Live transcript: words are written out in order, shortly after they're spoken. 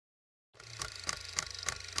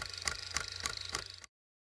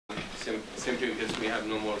simply because we have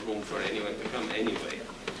no more room for anyone to come anyway.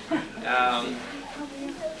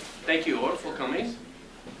 Thank you all for coming.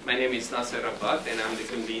 My name is Nasser Rabbat, and I'm the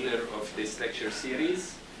convener of this lecture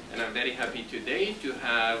series. And I'm very happy today to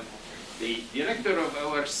have the director of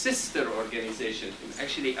our sister organization,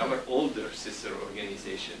 actually our older sister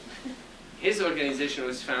organization. His organization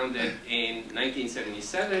was founded in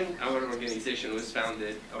 1977. Our organization was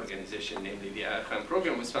founded, namely the Aga Khan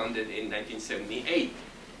program, was founded in 1978.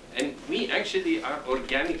 And we actually are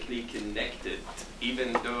organically connected,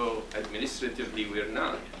 even though administratively we're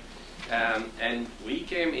not. And we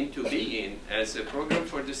came into being as a program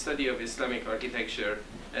for the study of Islamic architecture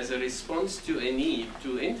as a response to a need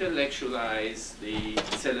to intellectualize the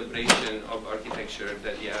celebration of architecture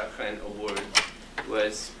that the Aga Khan Award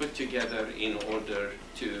was put together in order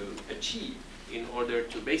to achieve, in order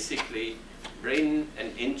to basically bring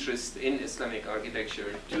an interest in Islamic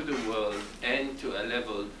architecture to the world and to a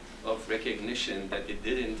level of recognition that it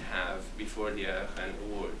didn't have before the Aga Khan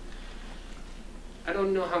Award. I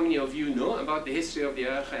don't know how many of you know about the history of the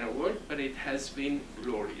Aga Khan Award, but it has been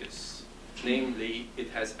glorious. Namely, it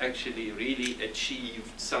has actually really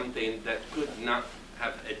achieved something that could not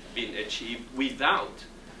have been achieved without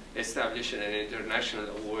establishing an international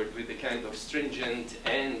award with the kind of stringent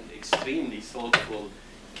and extremely thoughtful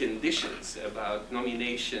conditions about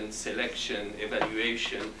nomination, selection,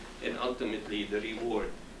 evaluation, and ultimately the reward.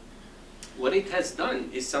 What it has done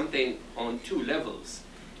is something on two levels.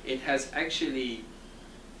 It has actually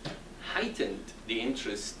heightened the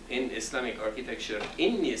interest in Islamic architecture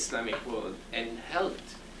in the Islamic world and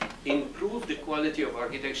helped improve the quality of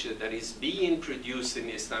architecture that is being produced in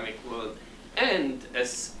the Islamic world, and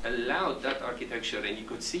has allowed that architecture, and you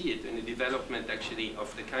could see it in the development actually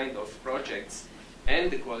of the kind of projects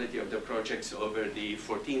and the quality of the projects over the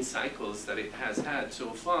 14 cycles that it has had so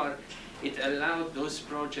far. It allowed those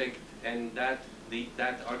projects and that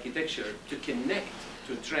architecture to connect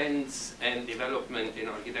to trends and development in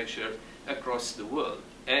architecture across the world,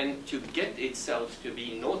 and to get itself to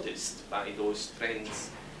be noticed by those trends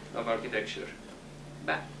of architecture.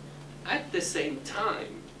 But at the same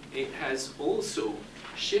time, it has also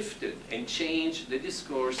shifted and changed the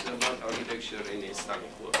discourse about architecture in the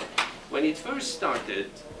Islamic world. When it first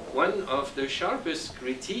started, one of the sharpest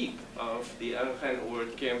critique of the Aga Khan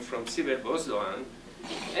Award came from Sibel Bozdoğan,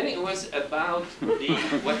 and it was about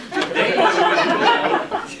what today is called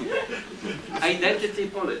identity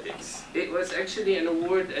politics. It was actually an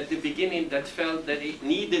award at the beginning that felt that it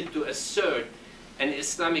needed to assert an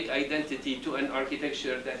Islamic identity to an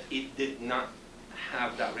architecture that it did not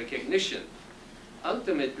have that recognition.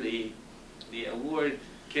 Ultimately, the award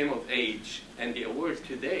came of age, and the award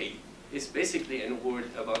today is basically an award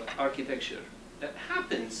about architecture that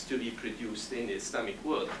happens to be produced in the Islamic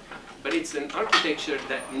world. But it's an architecture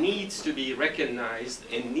that needs to be recognized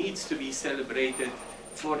and needs to be celebrated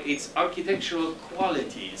for its architectural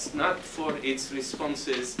qualities, not for its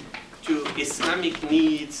responses to Islamic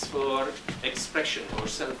needs for expression or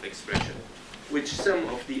self-expression, which some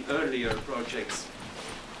of the earlier projects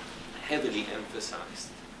heavily emphasized.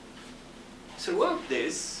 Throughout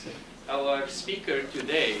this, our speaker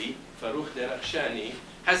today, Farrokh Derakhshani,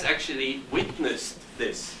 has actually witnessed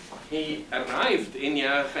this. He arrived in the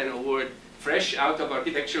Aga Khan Award fresh out of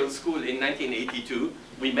architectural school in 1982.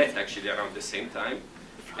 We met actually around the same time.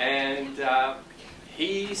 And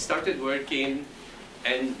he started working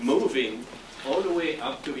and moving all the way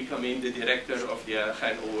up to becoming the director of the Aga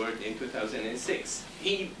Khan Award in 2006.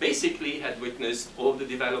 He basically had witnessed all the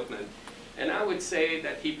development. And I would say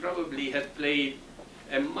that he probably had played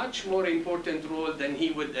a much more important role than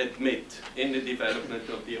he would admit in the development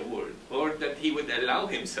of the award, or that he would allow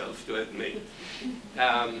himself to admit.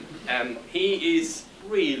 He is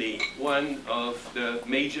really one of the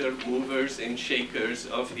major movers and shakers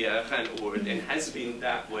of the Aga Khan Award, and has been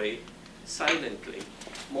that way silently,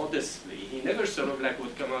 modestly. He never sort of like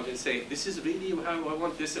would come out and say, this is really how I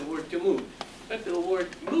want this award to move. But the award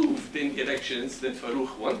moved in directions that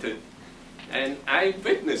Farrokh wanted. And I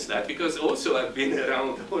witnessed that because also I've been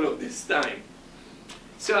around all of this time.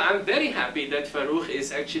 So I'm very happy that Farrokh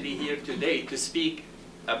is actually here today to speak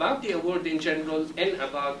about the award in general and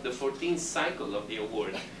about the 14th cycle of the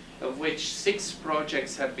award, of which 6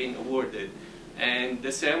 projects have been awarded. And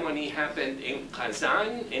the ceremony happened in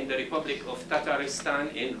Kazan, in the Republic of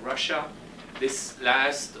Tatarstan in Russia, this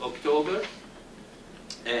last October.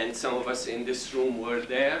 And some of us in this room were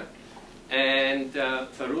there. And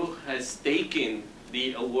Farrokh has taken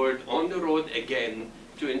the award on the road again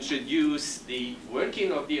to introduce the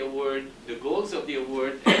working of the award, the goals of the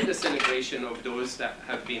award, and the celebration of those that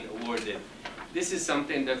have been awarded. This is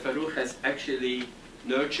something that Farrokh has actually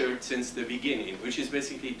nurtured since the beginning, which is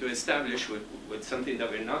basically to establish with something that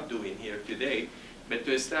we're not doing here today, but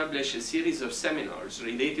to establish a series of seminars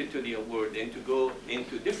related to the award and to go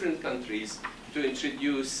into different countries to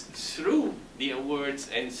introduce through the awards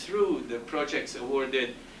and through the projects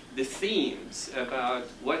awarded the themes about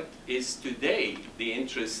what is today the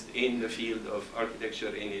interest in the field of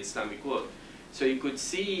architecture in the Islamic world. So you could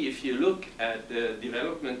see, if you look at the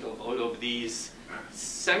development of all of these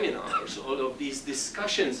seminars, all of these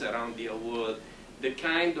discussions around the award, the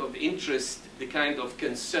kind of interest, the kind of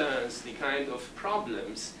concerns, the kind of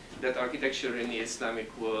problems that architecture in the Islamic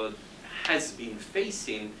world has been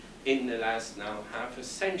facing in the last now half a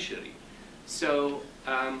century. So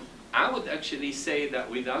I would actually say that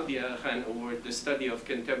without the Aga Khan Award, the study of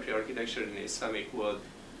contemporary architecture in the Islamic world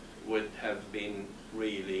would have been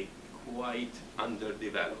really quite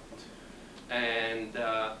underdeveloped. And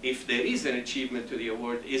if there is an achievement to the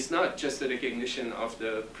award, it's not just the recognition of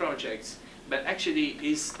the projects, but actually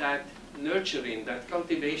is that nurturing, that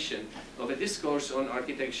cultivation of a discourse on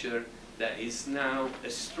architecture that is now a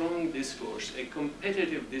strong discourse, a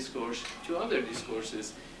competitive discourse to other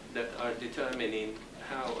discourses that are determining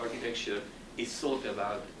how architecture is thought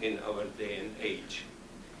about in our day and age.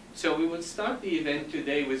 So we will start the event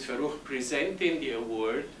today with Farrokh presenting the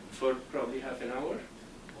award for probably half an hour.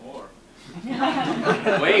 More.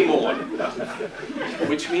 Way more.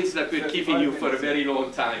 Which means that we're keeping you for a very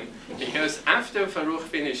long time. Because after Farrokh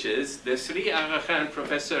finishes, the 3 Aga Khan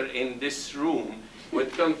Professors in this room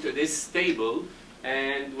would come to this table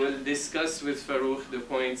and will discuss with Farrokh the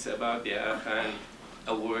points about the Aga Khan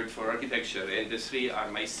Award for Architecture. And the 3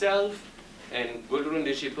 are myself, and Gülru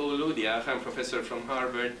Necipoğlu, the Aga Khan Professor from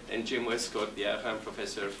Harvard, and Jim Wescoat, the Aga Khan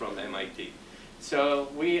Professor from MIT. So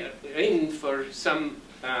we are in for some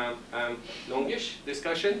longish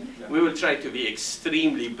discussion. Yeah. We will try to be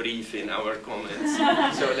extremely brief in our comments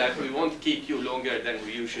so that we won't keep you longer than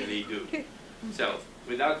we usually do. So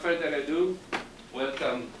without further ado,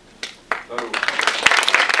 welcome Farrokh.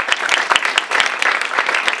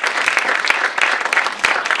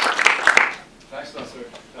 Thanks, Nasser.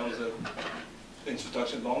 That was an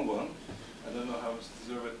introduction, long one. I don't know how much to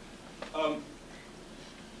deserve it.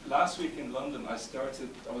 Last week in London, I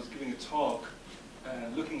was giving a talk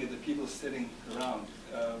and looking at the people sitting around.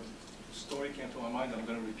 A story came to my mind I'm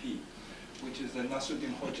going to repeat, which is the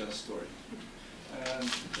Nasruddin Hoxha story. And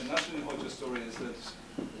the Nasruddin Hoxha story is that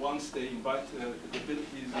once they invite,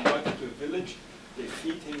 he's invited to a village, they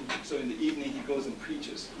feed him, so in the evening he goes and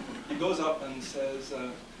preaches. He goes up and says,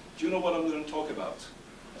 do you know what I'm going to talk about?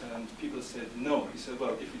 And people said, no. He said,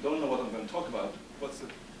 well, if you don't know what I'm going to talk about, what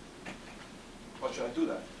should I do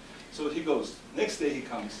that? So he goes. Next day he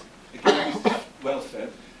comes, again he's well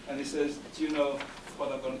fed, and he says, do you know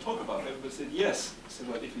what I'm going to talk about? Everybody said, yes. He said,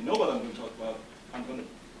 well, if you know what I'm going to talk about, I'm going to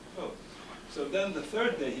go. So then the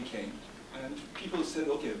third day he came, and people said,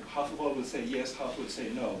 okay, half of all will say yes, half will say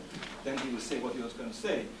no. Then he would say what he was going to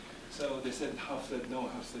say. So they said, half said no,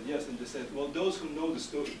 half said yes, and they said, well, those who know the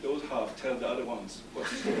story, those half tell the other ones what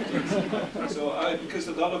the story is. So because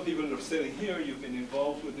a lot of people are sitting here, you've been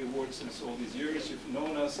involved with the award since all these years, you've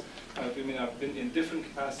known us. I've been in different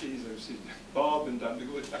capacities. I've seen Bob and I've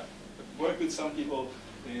worked with some people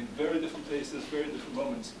in very different places, very different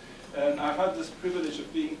moments. And I've had this privilege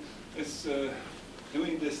of doing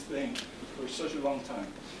this thing for such a long time.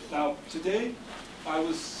 Now, today,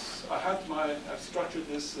 I've structured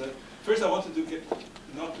this. First, I wanted to get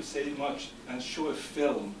not to say much and show a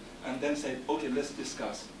film, and then say, okay, let's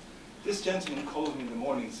discuss. This gentleman called me in the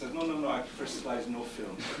morning and said, no, I prefer slides, no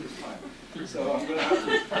film. It's fine. So I'm going to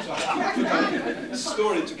have to put a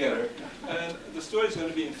story together. And the story is going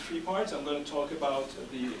to be in 3 parts. I'm going to talk about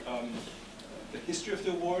the history of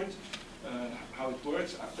the award, how it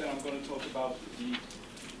works. Then I'm going to talk about the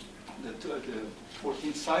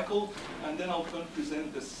 14th cycle, and then I'll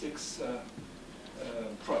present the 6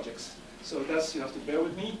 projects. So you have to bear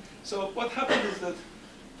with me. So what happened is that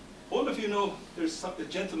all of you know there's a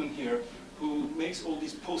gentleman here who makes all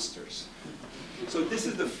these posters. So this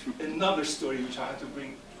is another story which I had to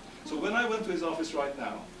bring. So when I went to his office right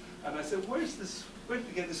now, and I said, where did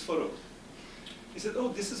you get this photo? He said, oh,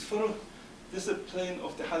 this is a plane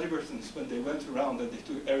of the Halliburtons when they went around and they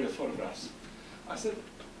took aerial photographs. I said,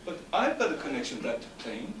 but I've got a connection to that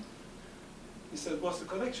plane. He said, what's the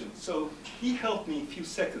connection? So he helped me in a few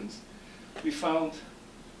seconds. We found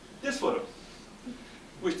this photo,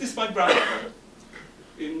 which this is my grandmother.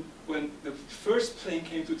 When the first plane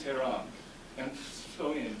came to Tehran and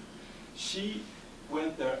flew in, she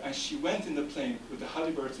went there and she went in the plane with the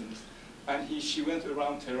Halliburtons, and she went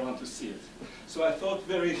around Tehran to see it. So I thought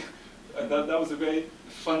very that was a very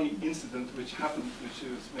funny incident which happened, which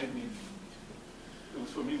made me,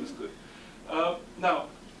 for me was good. Now,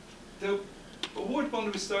 the award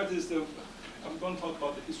when we start is I'm going to talk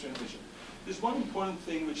about the history and vision. There's one important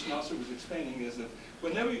thing which Nasser was explaining is that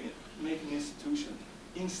whenever you make an institution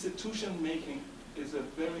making is a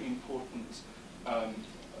very important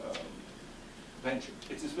venture.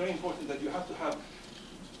 It is very important that you have to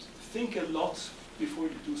think a lot before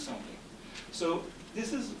you do something. So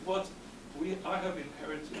this is what I have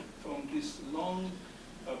inherited from this long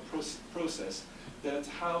process, that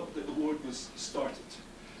how the award was started.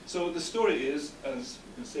 So the story is, as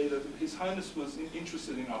you can say, that His Highness was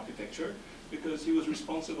interested in architecture because he was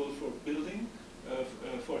responsible for building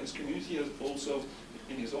for his community, as also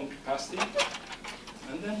in his own capacity.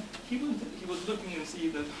 And then he was looking and see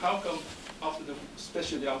that how come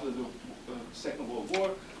especially after the Second World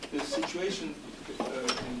War, the situation in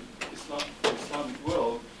the Islamic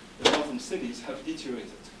world, the Muslim cities have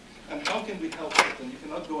deteriorated. And how can we help it? And you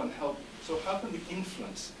cannot go and help. So how can we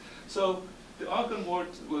influence? So the Aga Khan Award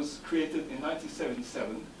was created in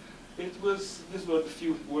 1977. These were the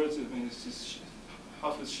few words. I mean, it's just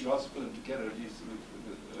Hafiz Shiraz put them together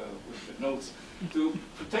with the notes to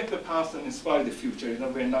protect the past and inspire the future. You know,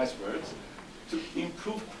 very nice words. To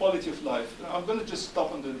improve quality of life. Now, I'm going to just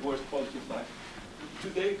stop on the word quality of life.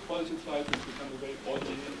 Today, quality of life has become a very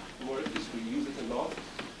ordinary word. We use it a lot.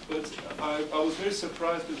 But I was very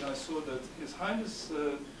surprised when I saw that His Highness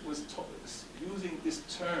was using this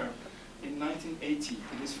term in 1980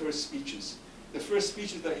 in his first speeches. The first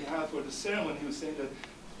speeches that he had for the ceremony, he was saying that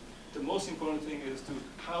the most important thing is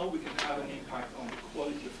how we can have an impact on the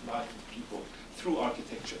quality of life of people through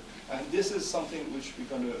architecture. And this is something which we're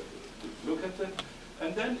going to look at it.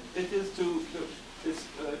 And then it is to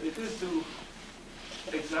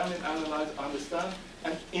examine, analyze, understand,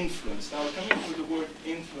 and influence. Now, coming to the word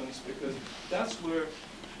influence, because that's where,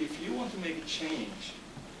 if you want to make a change,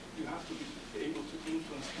 you have to be able to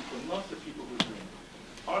influence people, not the people who are doing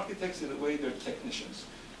it. Architects, in a way, they're technicians.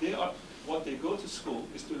 What they go to school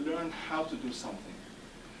is to learn how to do something.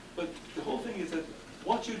 But the whole thing is that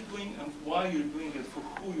what you're doing and why you're doing it, for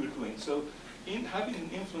who you're doing. So having an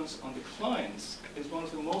influence on the clients is one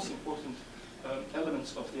of the most important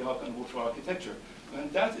elements of the Aga Khan Award for Architecture. And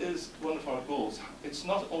that is one of our goals. It's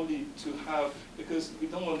not only to have, because we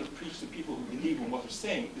don't want to preach to people who believe in what we're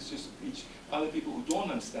saying, it's just to preach other people who don't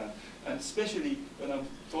understand. And especially when I'm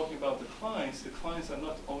talking about the clients are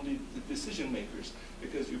not only the decision makers,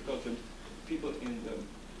 because you've got the people in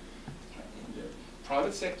the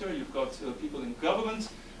private sector, you've got people in government,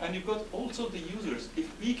 and you've got also the users.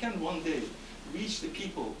 If we can one day reach the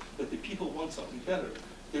people, that the people want something better,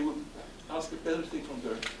 they will ask a better thing from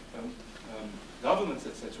their governments,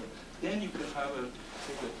 etc., then you can have an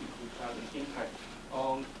impact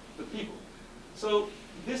on the people. So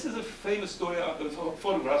this is a famous story of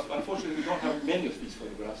photographs. Unfortunately, we don't have many of these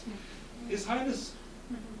photographs. His Highness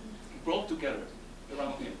brought together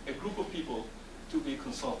around him a group of people to be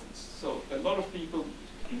consultants. So a lot of people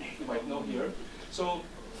you might know here. So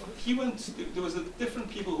he went, there was different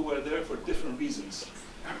people who were there for different reasons.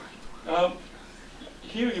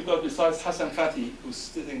 Here you've got, besides Hassan Fatih, who's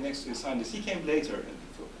sitting next to His Highness, he came later.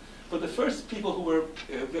 But the first people who were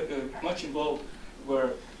much involved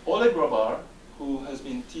were Oleg Rabbat, who has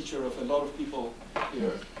been teacher of a lot of people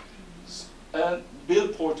here, and Bill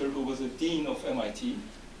Porter, who was a dean of MIT.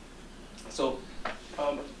 So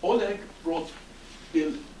Oleg brought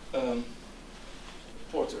Bill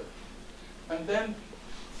Porter. And then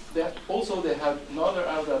they had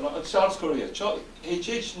another Charles Correa.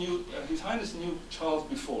 HH knew, His Highness knew Charles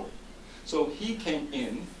before. So he came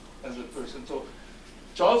in as a person. So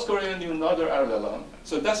Charles Correa knew Nader Erdalan.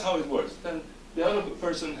 So that's how it works. Then the other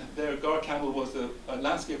person there, Gar Campbell, was the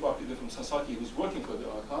landscape architect from Sasaki who was working for the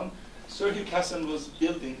Aga Khan. Sir Hugh Casson was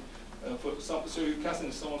building Sir Hugh Casson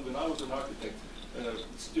is someone, when I was an architect,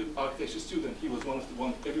 architecture student, he was one of the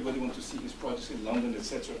ones, everybody wanted to see his projects in London,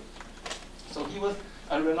 etc. So he was,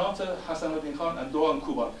 and Renata, Hassanuddin Khan, and Doğan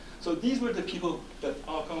Kuban. So these were the people that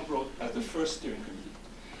Aga Khan brought as the first steering committee.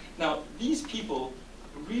 Now, these people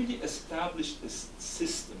really established this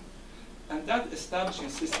system. And that establishing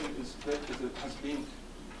system is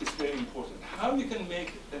very important. How you can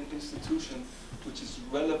make an institution which is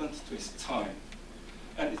relevant to its time.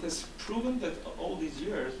 And it has proven that all these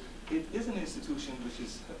years, it is an institution which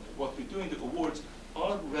is, what we do in the awards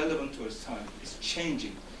are relevant to its time. It's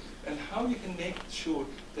changing. And how you can make sure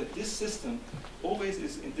that this system always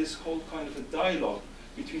is in this whole kind of a dialogue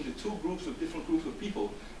between the two groups of different groups of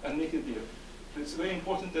people and make it there. It's very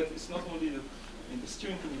important that it's not only in the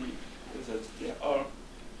steering committee, is that there are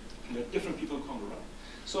different people who come around.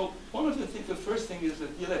 So one of the things, the first thing is that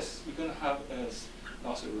yes, we're going to have, as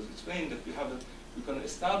Nasser was explaining, that we're going to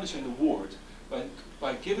establish an award.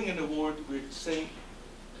 By giving an award, we're saying,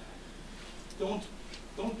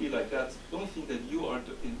 don't be like that. Don't think that you are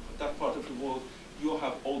in that part of the world, you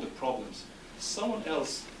have all the problems. Someone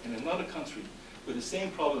else in another country with the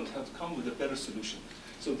same problems has come with a better solution.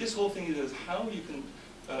 So this whole thing is how you can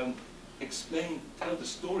tell the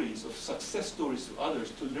stories of success stories to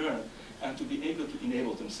others to learn and to be able to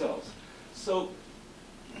enable themselves. So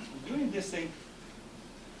doing this thing,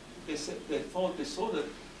 they saw that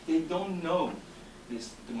they don't know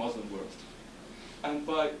the Muslim world. And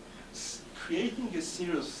by creating a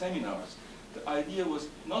series of seminars, the idea was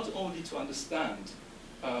not only to understand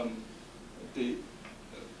the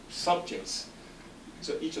subjects.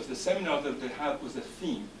 So each of the seminars that they had was a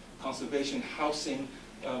theme: conservation, housing,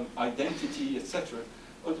 identity, etc.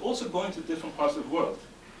 But also going to different parts of the world.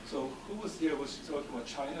 So who was here? Was talking about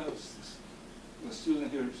China? Was a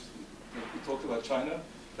student here? We talked about China.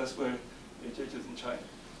 That's where HH is in China.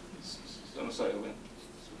 So, sorry, I went.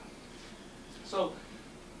 So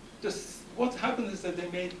what happened is that they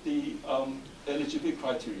made the eligibility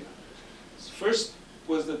criteria. First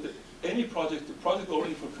was that any project, the project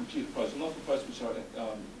only for completed projects, not for projects which are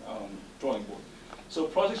drawing board. So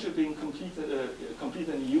projects should be completed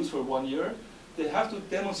and used for 1 year. They have to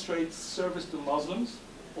demonstrate service to Muslims,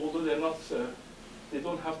 although they're not, they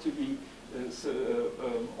don't have to be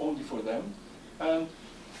only for them. And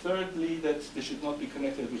thirdly, that they should not be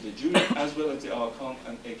connected with the jury as well as the Aga Khan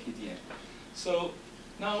and AKPIA. So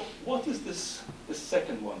now, what is this, the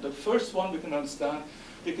second one? The first one we can understand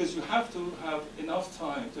because you have to have enough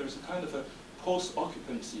time. There's a kind of a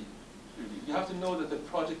post-occupancy. You have to know that the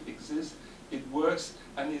project exists, it works,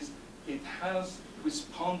 and it has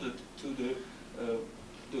responded to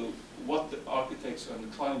what the architects and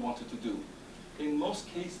the client wanted to do. In most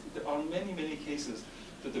cases, there are many, many cases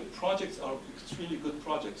that the projects are extremely good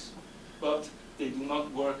projects, but they do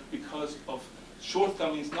not work because of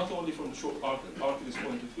shortcomings, not only from the architect's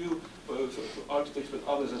point of view, but for architects, but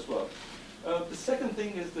others as well. The second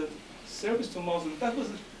thing is that service to Muslims, that was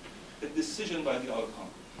a decision by the Aga Khan.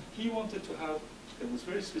 He wanted to have, it was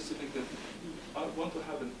very specific, that I want to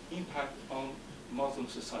have an impact on Muslim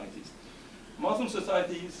societies. Muslim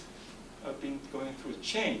societies have been going through a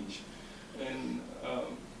change. In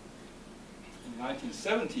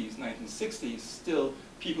 1970s, 1960s, still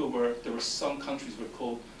there were some countries were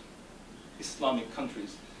called Islamic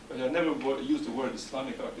countries. But I never used the word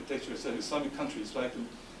Islamic architecture. I said Islamic countries, like,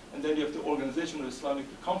 and then you have the Organization of Islamic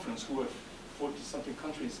Conference, who are 40-something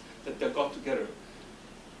countries that they got together.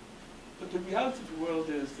 But the reality of the world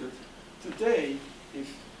is that today,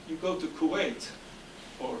 if you go to Kuwait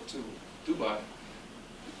or to Dubai,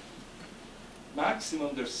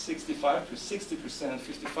 maximum there's 65 to 60%,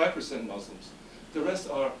 55% Muslims. The rest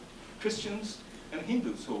are Christians and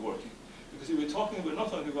Hindus who are working. Because we're not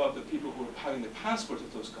talking about the people who are having the passport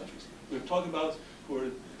of those countries. We're talking about who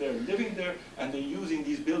are living there and they're using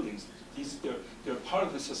these buildings. They're part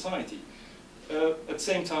of the society. At the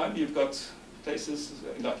same time, you've got places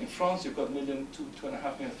like in France, you've got 1 million,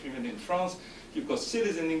 2.5 million, 3 million in France. You've got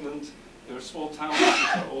cities in England. There are small towns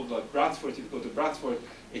which are all like Bradford. If you go to Bradford,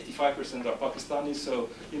 85% are Pakistanis. So,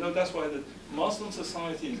 that's why the Muslim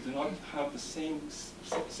societies do not have the same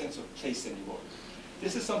sense of place anymore.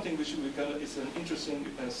 This is something which it's an interesting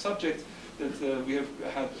subject that we have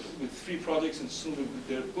had with 3 projects, and soon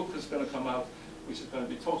their book is going to come out, which is going to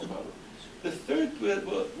be talked about. The third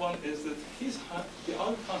one is that the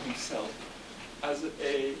Aga Khan himself, as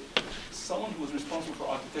someone who was responsible for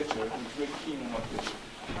architecture, who was very keen on architecture,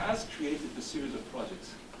 has created a series of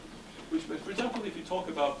projects. For example, if you talk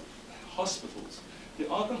about hospitals, the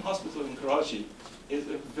Aga Khan Hospital in Karachi is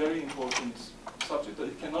a very important subject, that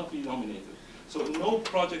it cannot be nominated. So no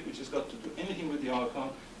project which has got to do anything with the Aga Khan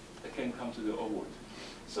can come to the award.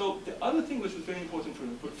 So the other thing which was very important for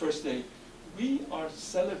the first day, we are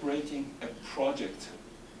celebrating a project,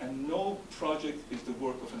 and no project is the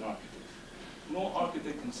work of an architect. No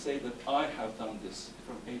architect can say that I have done this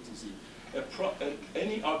from A to Z.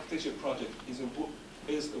 Any architecture project is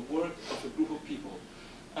a work of a group of people.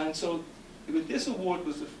 And so with this award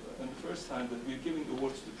was the first time that we're giving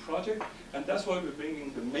awards to the project, and that's why we're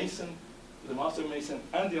bringing the mason, the master mason,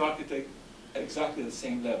 and the architect exactly at the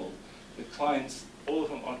same level. The clients, all of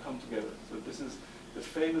them are come together. So this is the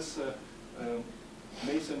famous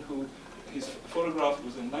mason who, his photograph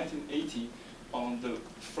was in 1980 on the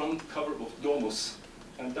front cover of Domus.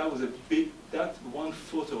 And that was that one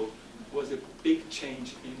photo was a big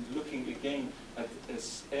change in looking again at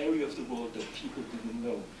this area of the world that people didn't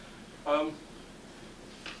know.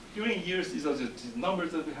 during years, these are the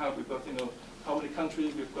numbers that we have. We've got, how many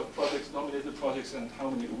countries, we've got projects, nominated projects, and how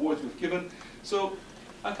many awards we've given. So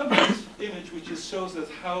I come to this image which just shows that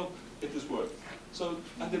how it has worked. So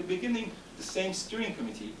at the beginning, the same steering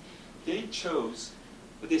committee, they chose,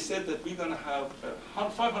 they said that we're going to have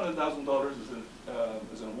 $500,000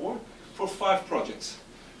 as an award for 5 projects.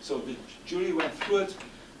 So the jury went through it,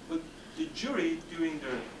 but the jury, during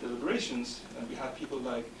their deliberations, and we had people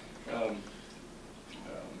like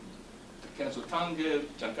Kenzo Tange,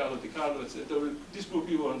 Giancarlo Di Carlo, etc. This group of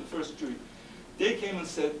people were on the first jury. They came and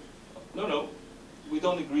said, no, we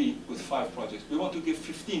don't agree with 5 projects. We want to give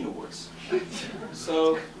 15 awards.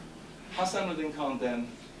 So Hasanuddin Khan then,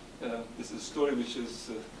 this is a story which is,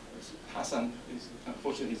 Hassan,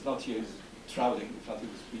 unfortunately he's not here, he's traveling, in fact he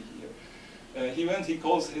was speaking here. He went, he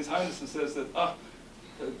calls His Highness and says that,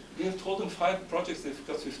 we have told them 5 projects, they've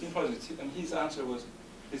got 15 projects. And his answer was,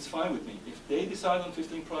 it's fine with me. If they decide on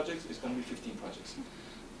 15 projects, it's going to be 15 projects.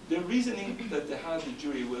 The reasoning that they had the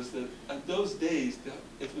jury was that at those days,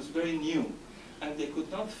 it was very new. And they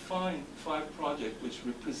could not find 5 projects which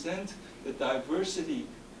represent the diversity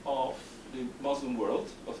of the Muslim world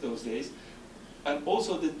of those days, and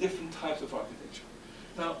also the different types of architecture.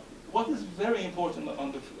 Now, what is very important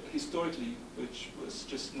on the historically, which was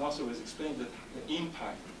just Nasser was explained, that the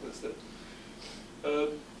impact was that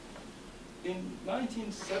in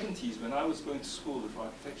 1970s, when I was going to school for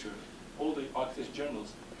architecture, all the architecture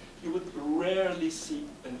journals, you would rarely see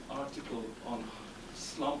an article on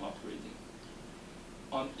slum upgrading,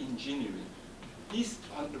 on engineering. These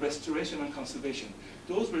on restoration and conservation,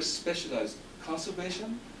 those were specialized.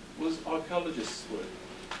 Conservation was archaeologists' work.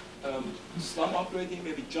 Slum upgrading,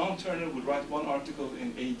 maybe John Turner would write one article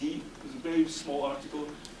in AD. It was a very small article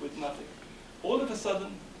with nothing. All of a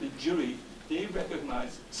sudden, the jury, they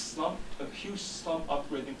recognized huge slum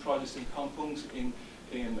upgrading projects in kampungs in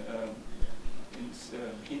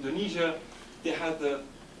Indonesia. They had the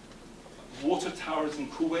water towers in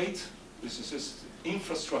Kuwait, which is just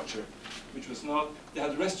infrastructure, which was not. They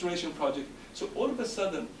had a restoration project. So all of a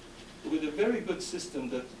sudden, with a very good system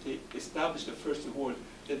that they established the first award,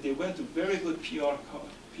 that they went to very good PR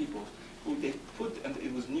people who they put, and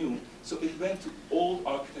it was new, so it went to all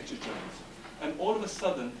architecture journals. And all of a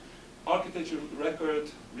sudden, Architecture Record,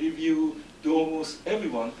 Review, Domus,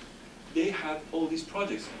 everyone, they had all these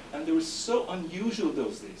projects. And they were so unusual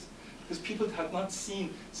those days, because people had not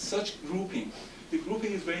seen such grouping. The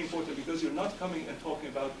grouping is very important because you're not coming and talking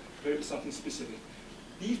about something specific.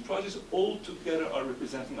 These projects all together are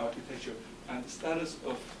representing architecture and the status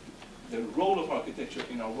of the role of architecture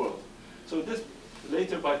in our world. So this,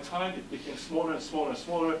 later by time, it became smaller and smaller and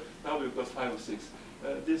smaller. Now we've got 5 or 6.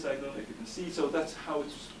 This I don't know if you can see. So that's how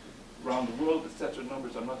it's around the world, etc.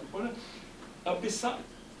 Numbers are not important. Besides,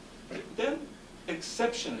 then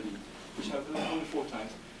exceptionally, which I've done only 4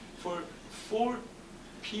 times, for 4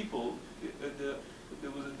 people,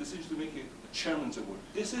 there was a decision to make a chairman's award.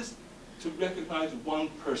 This is to recognize one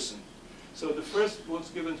person. So the first was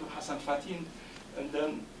given to Hassan Fatin, and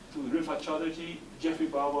then to Rifat Chaudhry, Jeffrey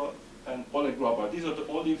Bawa, and Oleg Rabbat. These are the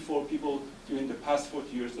only 4 people during the past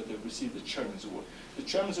 40 years that have received the Chairman's Award. The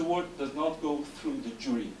Chairman's Award does not go through the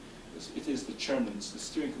jury. It is the chairman's, the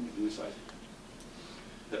steering committee decides.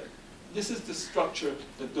 This is the structure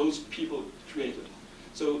that those people created.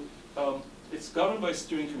 So it's governed by a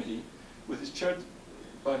steering committee, which is chaired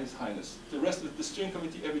by His Highness. The rest of the steering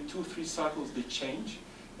committee, every 2 or 3 cycles, they change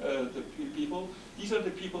the people. These are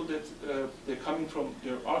the people that they're coming from.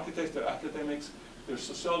 They're architects, they're academics, they're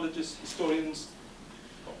sociologists, historians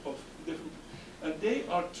of different, and they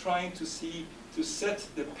are trying to set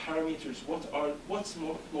the parameters. What's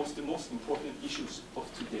the most important issues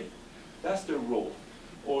of today? That's their role.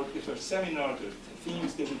 Or if there are seminars or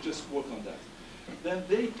themes, they will just work on that. Then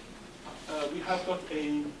we have got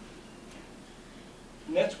a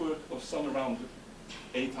network of some around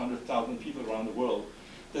 800,000 people around the world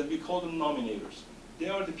that we call them nominators. They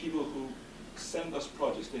are the people who send us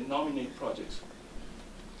projects, they nominate projects.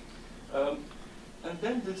 And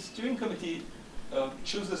then the steering committee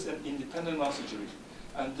chooses an independent master jury.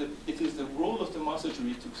 And it is the role of the master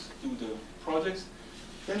jury to do the projects.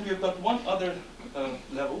 Then we have got one other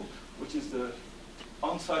level, which is the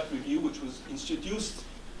on-site review, which was introduced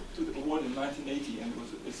to the award in 1980, and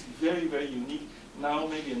it's very, very unique. Now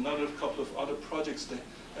maybe another couple of other projects,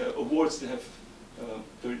 awards they have,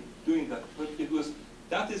 they're doing that. But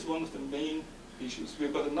that is one of the main issues.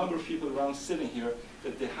 We've got a number of people around sitting here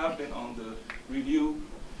that they have been on the review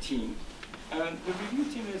team. And the review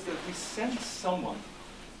team is that we send someone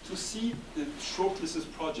to see the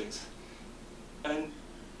shortlisted projects and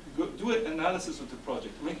do an analysis of the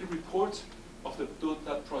project, make a report of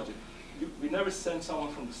that project. We never send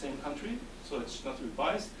someone from the same country, so it's not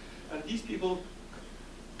revised. And these people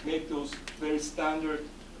make those very standard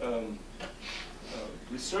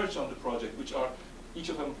research on the project, which are, each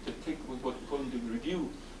of them, they take what we call the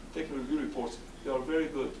technical review reports. They are very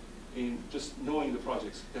good in just knowing the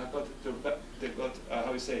projects. They've got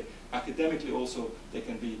how you say, academically also, they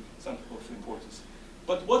can be something of importance.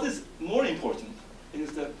 But what is more important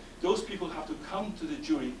is that those people have to come to the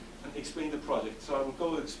jury and explain the project. So I will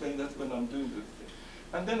go explain that when I'm doing the thing.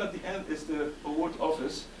 And then at the end is the award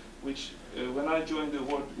office, which when I joined the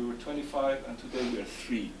award, we were 25, and today we are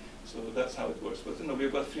 3. So that's how it works. But you know,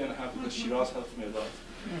 we've got 3.5 because Shiraz helped me a lot.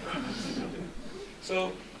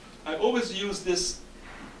 So I always use this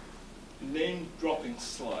name-dropping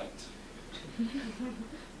slide.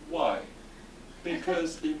 Why?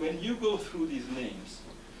 Because when you go through these names,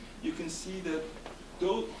 you can see that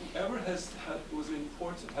whoever was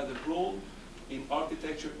important, had a role in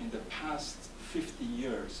architecture in the past 50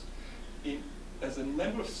 years, as a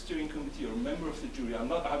member of the steering committee or member of the jury, I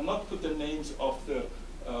have not put the names of the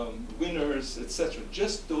winners, etc.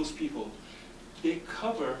 Just those people. They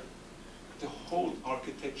cover the whole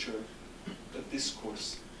architecture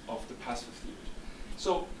discourse of the past 50 years.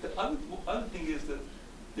 So the other thing is that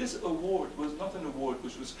this award was not an award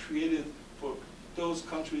which was created for those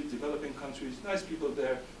countries, developing countries, nice people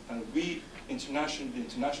there, and the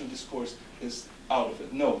international discourse is out of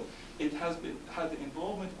it. No, it had the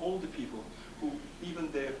involvement of all the people who,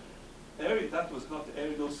 even their area, that was not the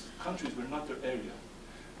area, those countries were not their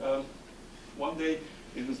area. One day,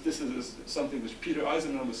 this is something which Peter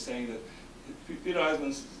Eisenman was saying, that Peter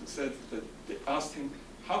Eisenman said that they asked him,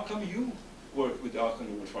 how come you work with the Aga Khan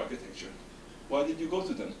Award for Architecture? Why did you go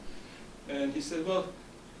to them? And he said, well,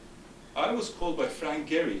 I was called by Frank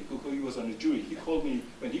Gehry, who was on the jury. He called me,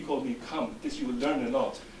 when he called me, come, this you will learn a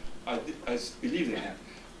lot. I believed in him.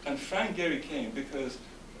 And Frank Gehry came because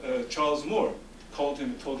Charles Moore called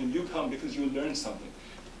him and told him, you come because you will learn something.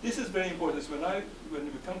 This is very important. When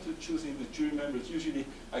we come to choosing the jury members, usually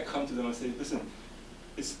I come to them and say, listen,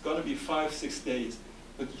 it's going to be 5-6 days,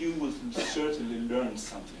 but you will certainly learn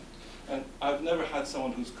something. And I've never had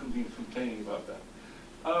someone who's been complaining about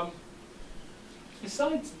that.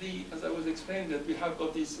 Besides as I was explaining, that we have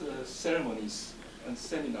got these ceremonies and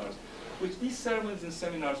seminars, which these ceremonies and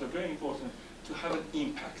seminars are very important to have an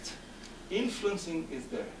impact. Influencing is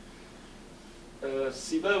there.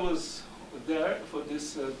 Sibel was there for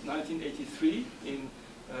this 1983 in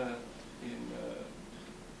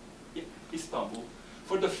Istanbul.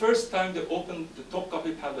 For the first time, they opened the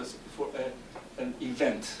Topkapi Palace for an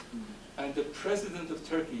event. And the president of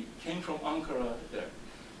Turkey came from Ankara there.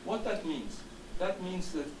 What that means? That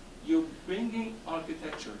means that you're bringing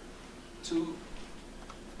architecture to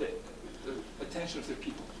the attention of the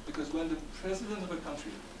people. Because when the president of a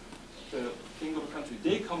country, the king of a country,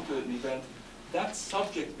 they come to an event, that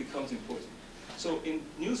subject becomes important. So in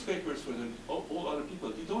newspapers for all other people,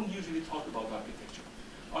 you don't usually talk about architecture.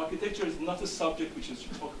 Architecture is not a subject which is to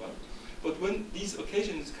talk about. But when these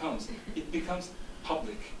occasions comes, it becomes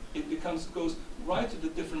public. It goes right to the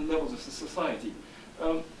different levels of the society.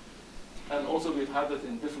 And also we've had it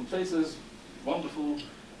in different places, wonderful,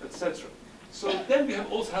 etc. So then we have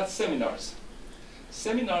also had seminars.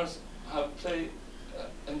 Seminars have played,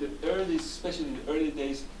 in the early, especially in the early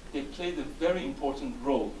days, they played a very important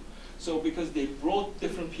role. So because they brought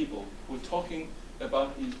different people who were talking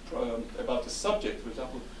about the subject. For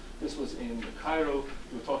example, this was in Cairo.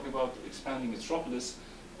 We were talking about expanding metropolis,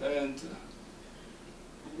 and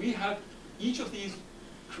we had each of these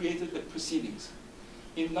created the proceedings.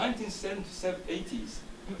 In 1970s,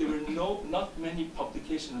 there were not many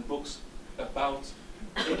publications and books about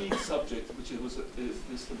any subject which is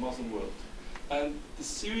the Muslim world. And the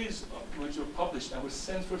series which were published and were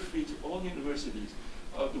sent for free to all universities,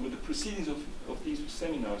 with the proceedings of these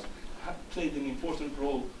seminars, have played an important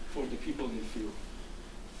role for the people in the field.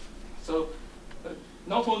 So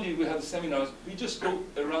not only we have the seminars, we just go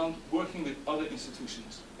around working with other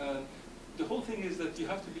institutions. And the whole thing is that you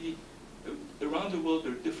have to be, around the world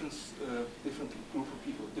there are different group of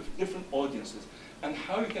people, different audiences. And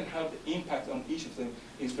how you can have the impact on each of them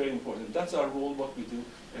is very important. That's our role, what we do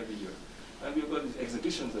every year. And we've got these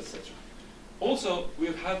exhibitions, etc. Also,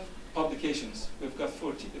 we've had publications. We've got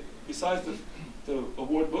 14, besides the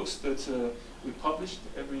award books that we published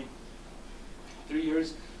every 3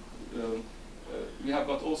 years, we have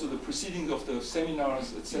got also the proceedings of the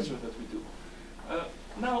seminars, etc. that we do.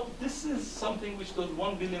 Now, this is something which those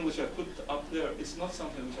 1 billion which I put up there, it's not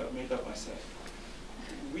something which I've made up myself.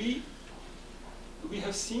 We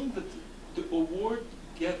have seen that the award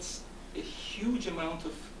gets a huge amount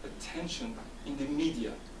of attention in the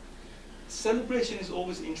media. Celebration is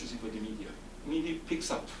always interesting for the media. Media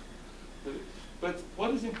picks up. But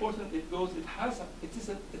what is important, it is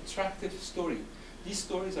an attractive story. These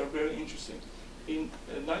stories are very interesting. In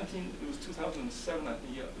it was 2007, I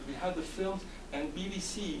think, we had the films, and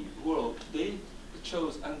BBC World, they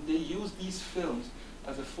chose, and they used these films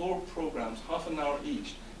as 4 programs, half an hour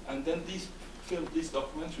each. And then these films, these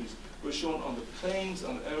documentaries, were shown on the planes,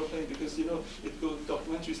 on the airplane, because, you know,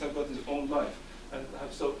 documentaries have got their own life. And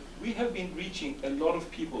so we have been reaching a lot of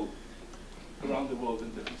people around the world in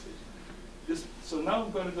different stages. So now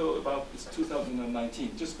I'm going to go about this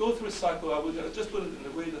 2019. Just go through a cycle. I would just put it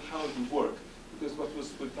in a way that how it would work, because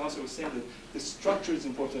what Nasser was saying, that the structure is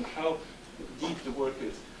important, how deep the work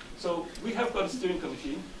is. So we have got a steering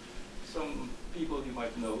committee. Some people you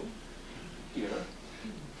might know here.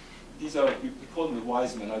 These are, we call them the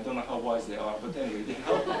wise men. I don't know how wise they are, but anyway, they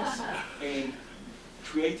help us in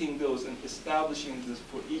creating those and establishing this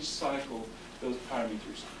for each cycle, those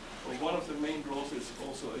parameters. Well, one of the main roles is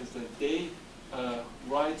also that they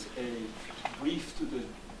write a brief to the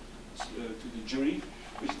jury,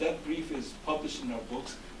 which that brief is published in our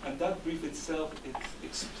books, and that brief itself, it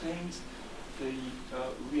explains the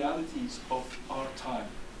realities of our time.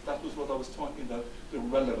 That was what I was talking about, the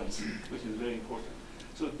relevance, which is very important.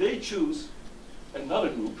 So they choose another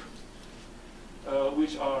group,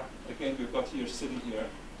 which are, again, we've got here, sitting here,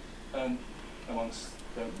 and amongst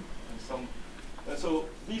them, and some. And so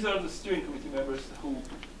these are the steering committee members who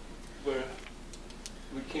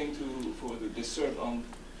we came to, they served on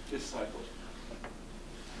this cycle.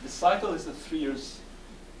 The cycle is 3 years,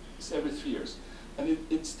 it's every 3 years. And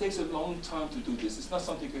it takes a long time to do this. It's not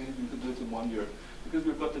something you can do it in 1 year. Because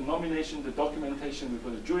we've got the nomination, the documentation, we've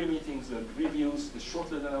got the jury meetings, the reviews, the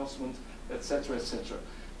shortlist announcement, etc., etc.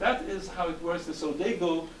 That is how it works. So they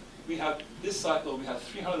go, we have this cycle, we have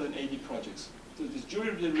 380 projects. So this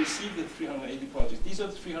jury will receive the 380 projects. These are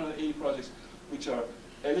the 380 projects which are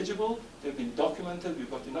eligible, they've been documented,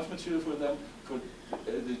 we've got enough material for them, for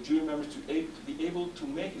the jury members to be able to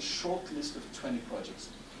make a short list of 20 projects.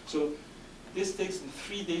 So this takes them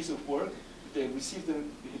 3 days of work. They receive the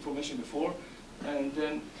information before, and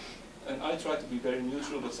then, and I try to be very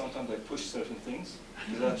neutral, but sometimes I push certain things.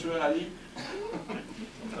 Is that true, Ali?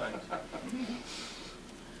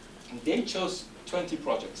 They chose 20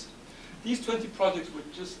 projects. These 20 projects were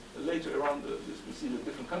just later around, we see the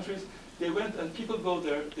different countries. They went, and people go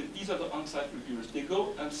there, these are the on-site reviewers. They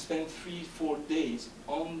go and spend 3-4 days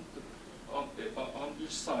on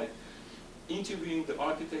each site, interviewing the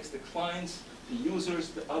architects, the clients, the users,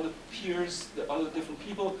 the other peers, the other different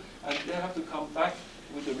people, and they have to come back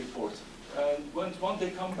with a report. And once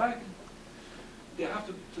they come back, they have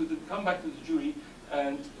to come back to the jury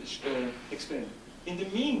and explain. In the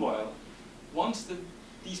meanwhile, once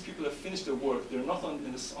these people have finished their work, they're not on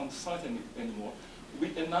the site anymore,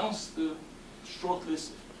 we announce the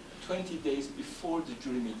shortlist 20 days before the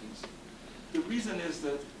jury meetings. The reason is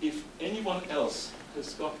that if anyone else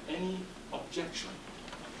has got any objection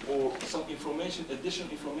or some information, additional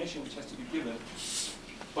information which has to be given,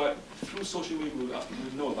 but through social media we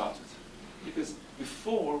will know about it. Because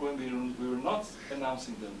before, when we were not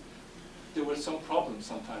announcing them, there were some problems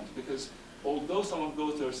sometimes, because although someone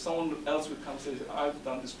goes there, someone else would come and say, I've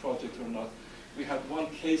done this project or not. We had one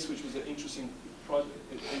case which was an interesting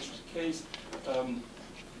case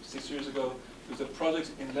 6 years ago. It was a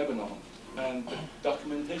project in Lebanon, and the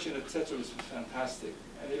documentation, etc., was fantastic.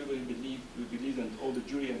 And everybody believed in all the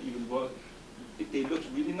jury, and even work. They looked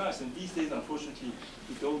really nice. And these days, unfortunately,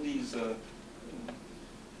 with all these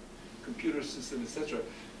computer systems, etc.,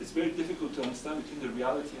 it's very difficult to understand between the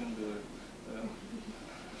reality and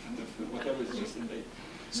whatever is just in there.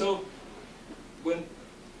 So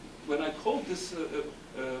when I called this,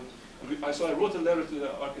 so I wrote a letter to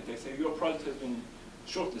the architect saying, your project has been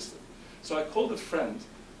shortlisted. So I called a friend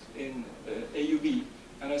in AUB,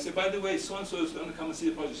 and I said, by the way, so-and-so is going to come and see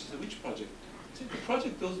the project. She said, which project? I said, the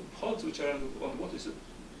project, those pods which are on the water. He said,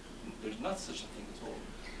 there's not such a thing at all.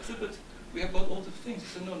 I said, but we have got all the things. He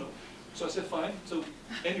said, no, no. So I said, fine. So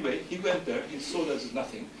anyway, he went there, he saw there's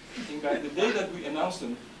nothing. He came back. The day that we announced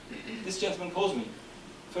him, this gentleman calls me.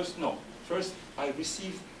 First I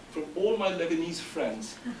received from all my Lebanese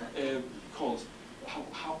friends calls.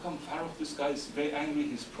 How come Farrokh, this guy is very angry,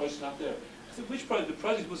 his project's not there? I said, which project? The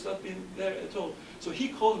project was not been there at all. So he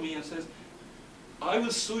called me and says, I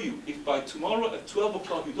will sue you. If by tomorrow at 12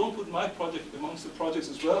 o'clock you don't put my project amongst the projects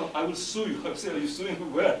as well, I will sue you. I said, are you suing me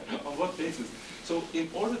where? On what basis? So in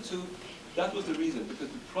order to, that was the reason, because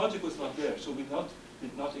the project was not there, so we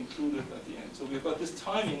did not include it at the end. So we've got this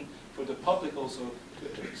timing for the public also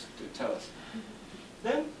to tell us.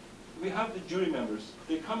 Then we have the jury members.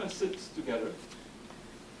 They come and sit together,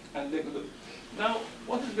 and they look. Now,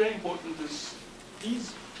 what is very important is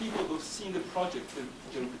these people who've seen the project,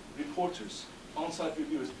 the reporters, on-site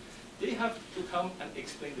reviewers, they have to come and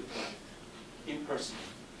explain the project in person.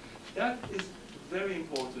 That is very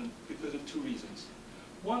important because of two reasons.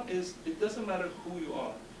 One is, it doesn't matter who you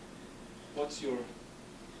are, what's your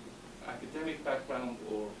academic background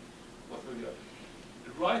or whatever you are.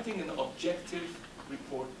 Writing an objective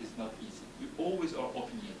report is not easy. You always are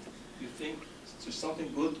opinionated. You think there's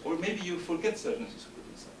something good, or maybe you forget certain things to put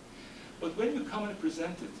inside. But when you come and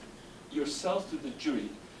present it yourself to the jury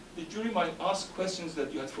might ask questions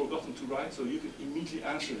that you had forgotten to write, so you can immediately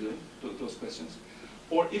answer them, those questions.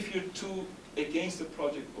 Or if you're too against the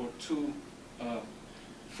project or too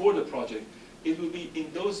for the project, it will be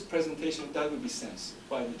in those presentations that will be sensed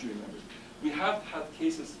by the jury members. We have had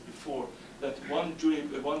cases before that one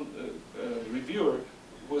reviewer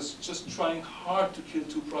was just trying hard to kill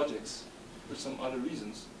two projects for some other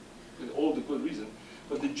reasons, with all the good reasons.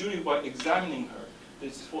 But the jury, by examining her,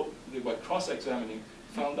 by cross-examining,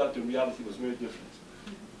 found out the reality was very different.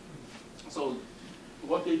 So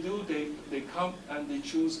what they do, they come and they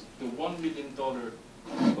choose the $1 million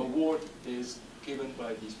award is given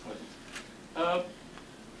by these projects.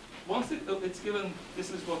 Once it's given, this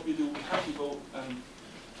is what we do. We have to go and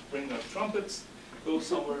bring our trumpets, go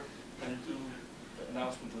somewhere and do the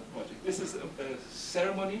announcement of the project. This is a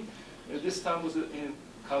ceremony. This time was in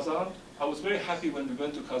Kazan. I was very happy when we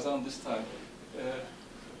went to Kazan this time.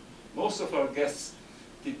 Most of our guests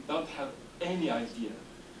did not have any idea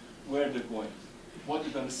where they're going, what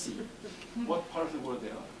they're going to see, what part of the world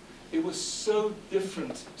they are. It was so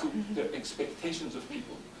different to the expectations of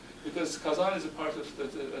people. Because Kazan is a part of,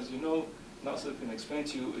 as you know, Nasser can explain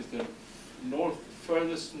to you, is the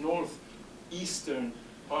furthest northeastern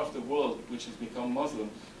part of the world which has become Muslim.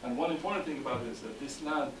 And one important thing about it is that this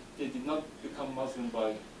land, they did not become Muslim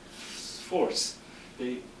by force.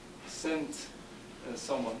 They sent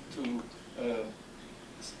someone to,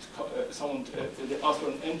 they asked for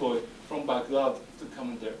an envoy from Baghdad to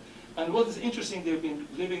come in there. And what is interesting, they've been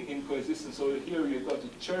living in coexistence. So here you've got the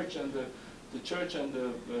church and the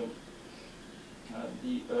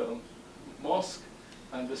mosque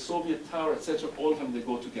and the Soviet tower, etc. All of them, they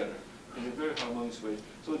go together in a very harmonious way.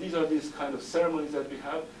 So these are these kind of ceremonies that we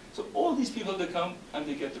have. So all these people, they come and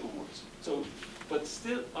they get the awards. So, but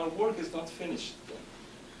still, our work is not finished then.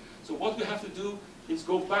 So what we have to do is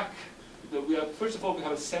go back. First of all, we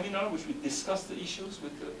have a seminar which we discuss the issues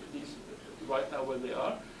with these right now where they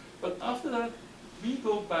are. But after that, we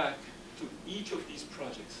go back to each of these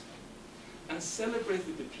projects and celebrate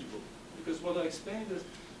with the people. Because what I explained is,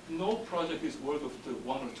 no project is work of the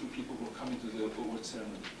one or two people who are coming to the award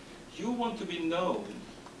ceremony. You want to be known.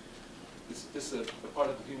 This is a part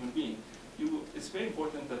of the human being. It's very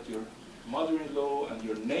important that your mother-in-law and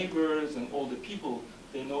your neighbors and all the people,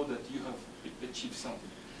 they know that you have achieved something.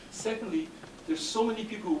 Secondly, there's so many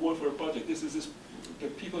people who work for a project. The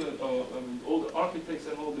people, all the architects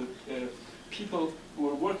and all the people who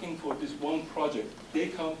are working for this one project, they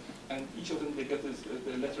come and each of them, they get this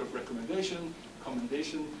letter of recommendation,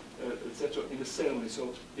 commendation, etc. in the ceremony.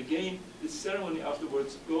 So again, this ceremony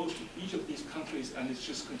afterwards goes to each of these countries and it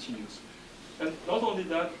just continues. And not only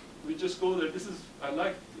that, we just go there. I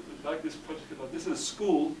like this project, this is a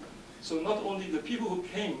school. So not only the people who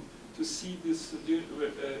came to see this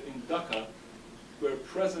in Dhaka were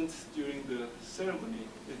present during the ceremony,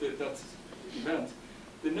 that event.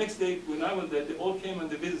 The next day, when I went there, they all came and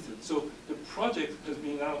they visited. So the project has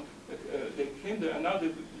been now, they came there, and now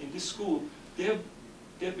in this school, they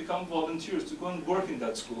have become volunteers to go and work in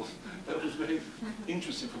that school. That was very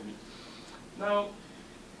interesting for me. Now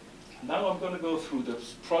I'm going to go through the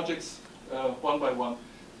projects one by one.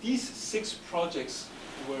 These 6 projects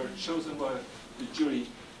were chosen by the jury.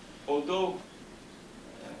 Although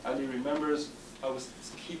Ali remembers, I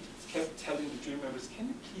kept telling the jury members, can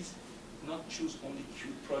you please not choose only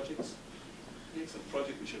cute projects? Make some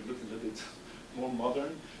projects which are looking a little bit more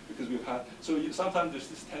modern, because we've had, sometimes there's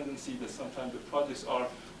this tendency that sometimes the projects are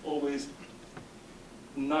always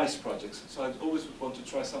nice projects. So I always want to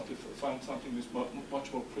try something, find something which is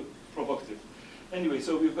much more provocative. Anyway,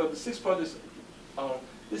 so we've got the 6 projects.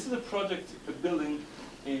 This is a project, a building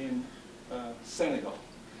in Senegal.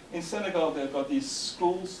 In Senegal, they've got these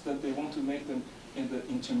schools that they want to make them in the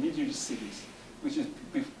intermediate cities, which is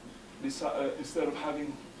instead of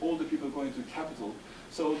having all the people going to the capital.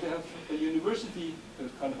 So they have a university,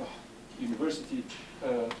 kind of a university,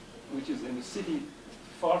 which is in a city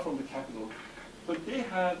far from the capital. But they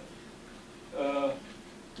had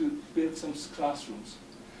to build some classrooms.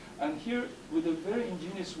 And here, with a very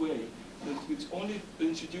ingenious way, it's only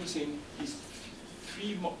introducing these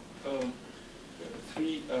three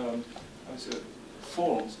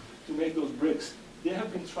forms to make those bricks. They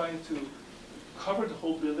have been trying to cover the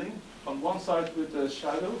whole building on one side with the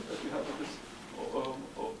shadow that we have with this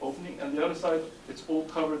opening, and the other side it's all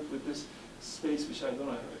covered with this space, which I don't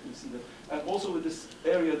know if you see that, and also with this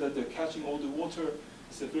area that they're catching all the water.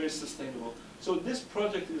 It's very sustainable. So this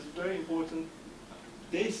project is very important.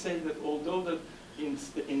 They say that although that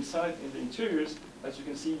inside in the interiors, as you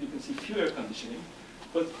can see few air conditioning,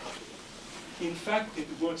 but in fact it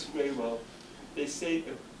works very well. They say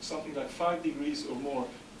something like 5 degrees or more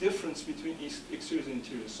difference between exteriors and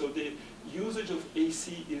interiors. So the usage of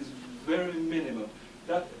AC is very minimal.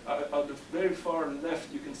 That on the very far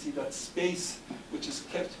left, you can see that space which is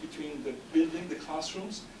kept between the building, the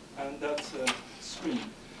classrooms, and that screen.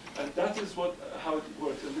 And that is how it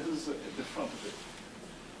works. And this is the front of it.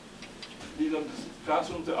 These are the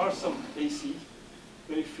classrooms. There are some AC,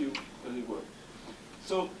 very few, but they work.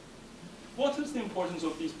 So what is the importance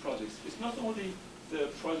of these projects? It's not only the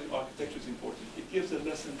project architecture is important. It gives a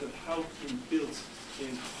lesson of how to build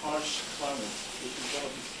in harsh climates, which is one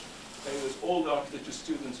of these areas. All the architecture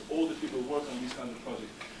students, all the people work on these kind of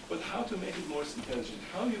projects. But how to make it more intelligent?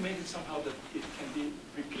 How you make it somehow that it can be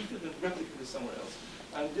repeated and replicated somewhere else?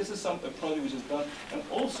 And this is a project which is done. And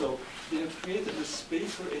also, they have created a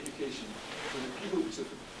space for education for the people which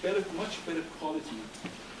have much better quality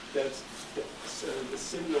than the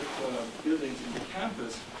similar buildings in the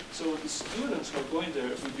campus. So the students who are going there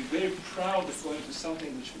will be very proud of going to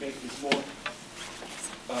something which makes it more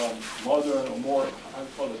modern or more, I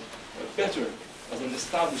would call it, better as an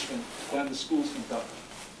establishment than the schools in Dhaka.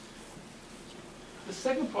 The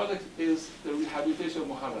second project is the rehabilitation of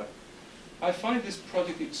Muharrar. I find this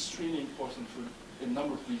project extremely important for a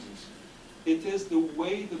number of reasons. It is the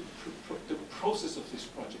way, the process of this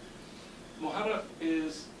project. Muharrar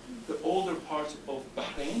is the older part of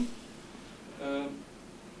Bahrain.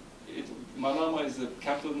 Manama is the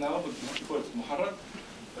capital now, but before it's Muharrar.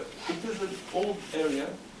 It is an old area,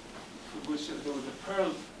 which there was the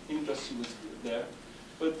pearl industry was there.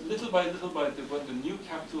 But little by little, when the new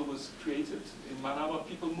capital was created in Manama,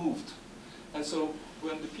 people moved. And so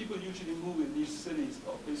when the people usually move in these cities,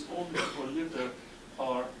 these old people who live there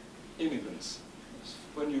are immigrants.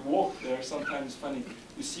 When you walk there, sometimes it's funny,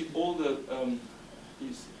 you see all the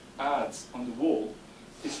these ads on the wall.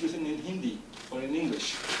 It's written in Hindi or in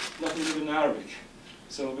English, not even in Arabic.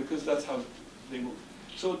 So because that's how they move.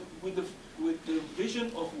 So with the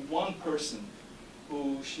vision of one person,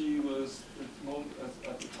 who she was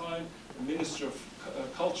at the time the Minister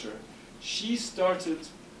of Culture, she started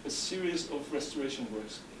a series of restoration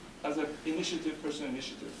works as an initiative, personal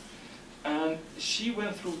initiative. And she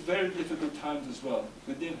went through very difficult times as well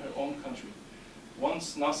within her own country.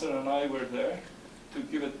 Once Nasser and I were there to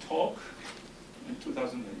give a talk in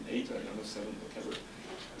 2008, I don't know, 7, whatever.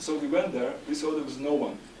 So we went there, we saw there was no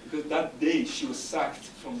one, because that day she was sacked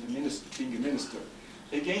from the being a minister.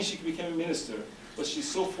 Again, she became a minister, but she's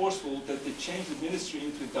so forceful that they changed the ministry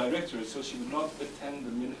into a directorate, so she would not attend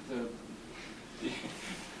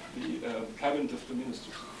the cabinet of the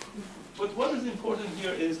ministers. But what is important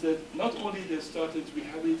here is that not only they started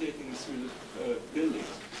rehabilitating a series of buildings,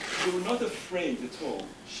 they were not afraid at all,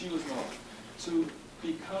 she was not, to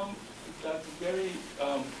become that very,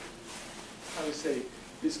 how do you say,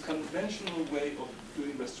 this conventional way of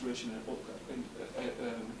doing restoration in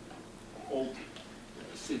old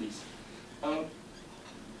cities.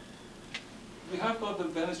 We have got the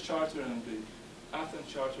Venice Charter and the Athens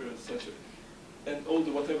Charter, etc. And all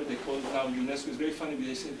the whatever they call it now, UNESCO. It's very funny,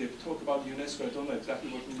 they talk about UNESCO, I don't know exactly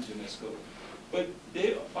what means UNESCO. But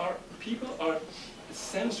people are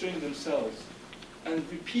censoring themselves and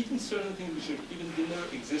repeating certain things which even never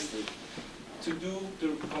existed to do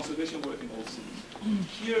the conservation work in old cities.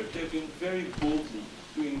 Here they've been very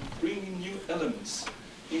boldly bringing new elements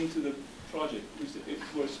into the project, which it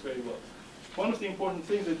works very well. One of the important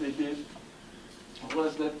things that they did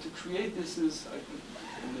was that to create this is, I think,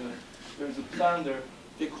 there's a plan there,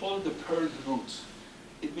 they call it the Pearl Route.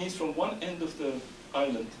 It means from one end of the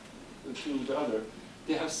island to the other,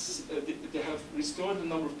 they have restored a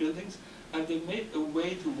number of buildings and they made a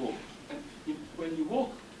way to walk. And when you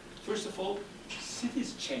walk, first of all,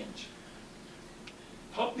 cities change.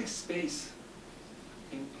 Public space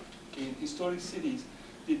in historic cities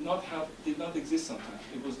did not exist sometimes.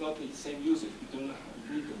 It was not the same usage. We do not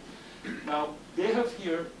need them. Now,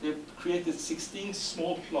 they've created 16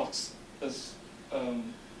 small plots as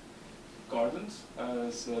gardens,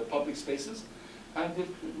 as public spaces, And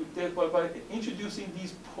by introducing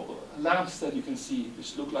these lamps that you can see,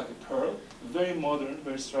 which look like a pearl, very modern,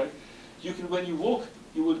 very striking, you can, when you walk,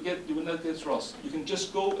 you will not get lost. You can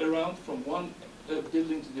just go around from one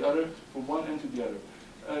building to the other, from one end to the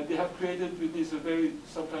other. They have created with these very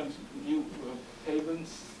sometimes new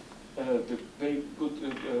pavements, the very good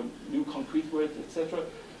new concrete work, etc.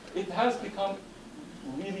 It has become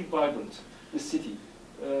really vibrant, the city.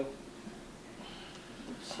 The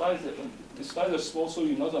slides are small, so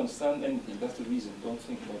you not understand anything. That's the reason. Don't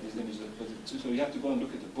think about these images. So you have to go and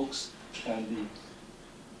look at the books and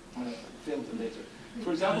the films later.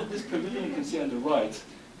 For example, this pavilion you can see on the right,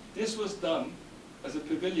 this was done as a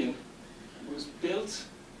pavilion. It was built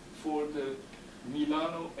for the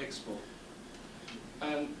Milano Expo.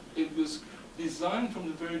 And it was designed from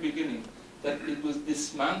the very beginning that it was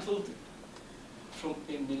dismantled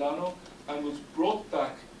in Milano and was brought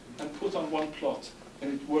back and put on one plot.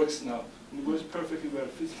 And it works now. And it works perfectly well,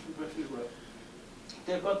 fits perfectly well.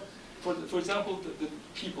 They've got, for example, the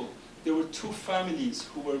people. There were two families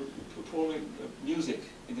who were performing music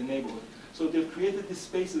in the neighborhood. So they've created these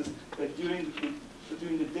spaces that during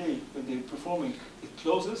the day when they're performing, it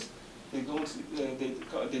closes. They don't.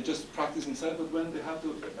 They just practice inside. But when they have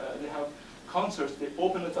concerts, they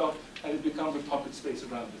open it up and it becomes a public space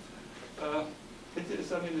around it.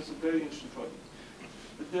 It's a very interesting project.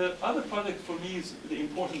 The other project for me is the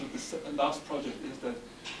importance of this last project is that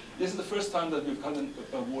this is the first time that we've gotten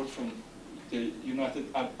an award from the United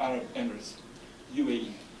Arab Emirates,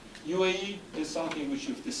 UAE. UAE is something which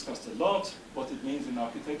you've discussed a lot, what it means in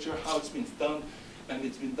architecture, how it's been done, and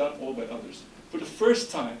it's been done all by others. For the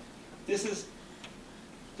first time,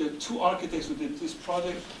 the two architects who did this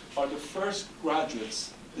project are the first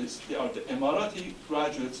graduates. They are the Emirati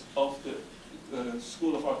graduates of the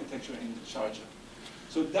School of Architecture in Sharjah.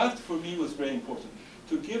 So that, for me, was very important,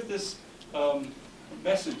 to give this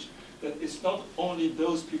message that it's not only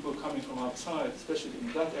those people coming from outside, especially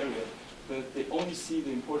in that area, that they only see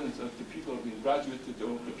the importance of the people who have been graduated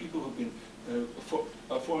or the people who have been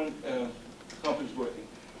foreign companies working.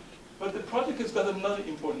 But the project has got another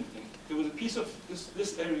important thing. There was a piece of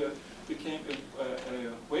this area became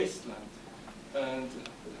a wasteland. And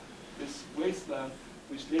this wasteland,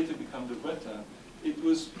 which later became the wetland, it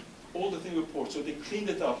was all the thing report. So they cleaned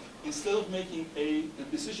it up. Instead of making the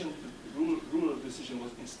decision, the rural decision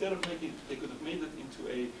was, instead of making, they could have made it into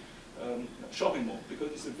a shopping mall,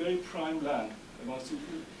 because it's a very prime land.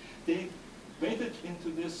 They made it into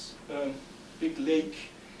this big lake,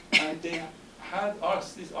 and they had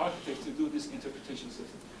asked these architects to do this interpretation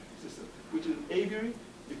system, which is an aviary.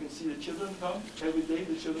 You can see the children come. Every day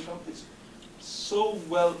the children come. It's so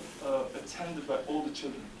well attended by all the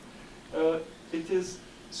children.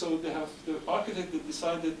 So they have the architect that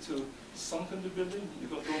decided to sunken the building. You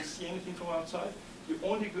don't see anything from outside. You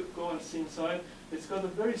only go and see inside. It's got a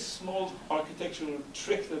very small architectural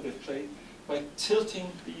trick that they've played by tilting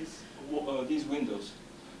these windows.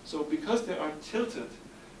 So because they are tilted,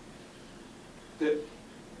 the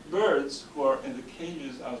birds who are in the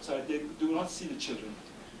cages outside, they do not see the children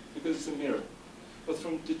because it's a mirror. But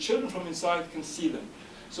the children from inside can see them.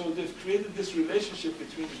 So they've created this relationship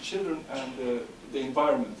between the children and the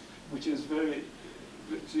environment, which is very,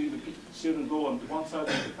 see the children go on one side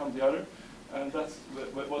and become the other, and that's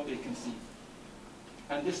what they can see.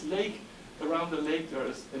 And this lake, around the lake, there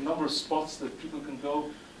is a number of spots that people can go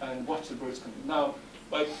and watch the birds come in. Now,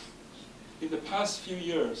 in the past few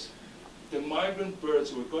years, the migrant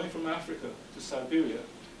birds who were going from Africa to Siberia,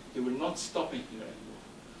 they were not stopping here anymore.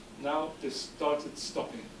 Now they started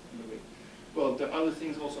stopping in the way. Well, the other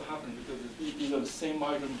things also happened because these are the same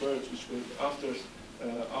migrant birds which were after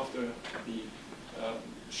the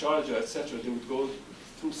Sharjah, etc. They would go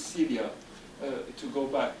through Syria to go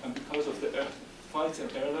back, and because of the fights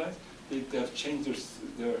and airlines, they have changed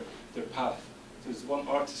their path. There's one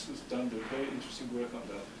artist who's done very interesting work on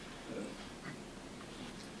that.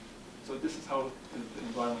 So this is how the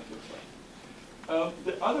environment looks like.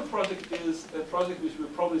 The other project is a project which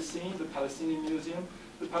we've probably seen, the Palestinian Museum.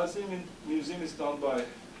 The Palestinian Museum is done by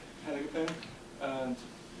Aga Khan, and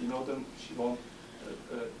you know them, Shimon,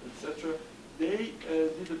 etc. They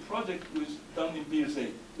did a project which was done in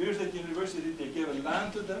Birzeit. Birzeit University, they gave a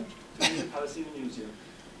land to them to do the Palestinian Museum.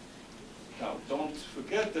 Now, don't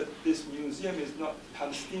forget that this museum is not,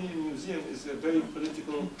 Palestinian Museum is a very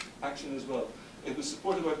political action as well. It was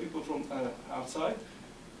supported by people from outside,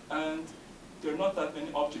 and there are not that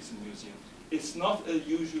many objects in the museum. It's not a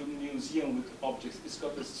usual museum with objects. It's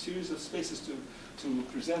got a series of spaces to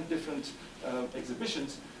present different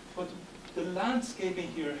exhibitions, but the landscaping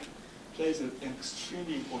here plays an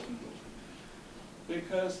extremely important role.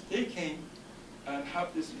 Because they came and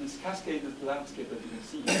have this cascaded landscape that you can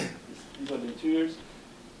see here. These are the interiors.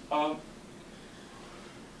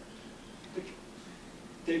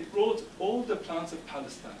 They brought all the plants of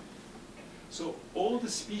Palestine. So all the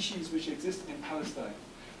species which exist in Palestine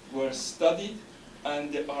were studied,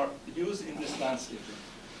 and they are used in this landscaping.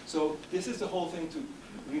 So this is the whole thing to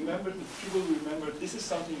remember, that people remember this is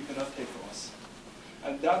something you cannot take from us.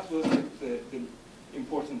 And that was the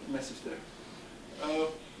important message there.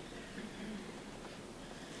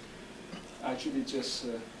 Actually, just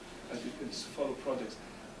as you can follow projects,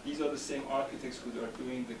 these are the same architects who are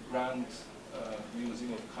doing the Grand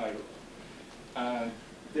Museum of Cairo. And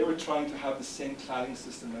they were trying to have the same cladding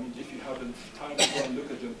system. I mean, if you have the time to go and look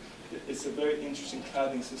at them, it's a very interesting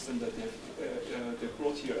cladding system that they've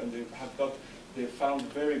brought here, and they found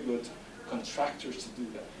very good contractors to do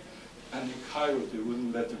that. And in Cairo, they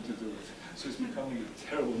wouldn't let them to do it. So it's becoming a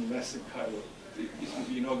terrible mess in Cairo. It will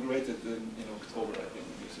be inaugurated in October, I think.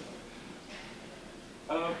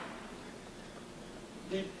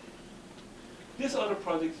 This other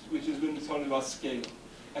project, which is going to talk about scale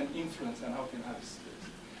and influence and how can have scale.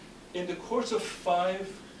 In the course of 5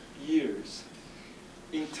 years,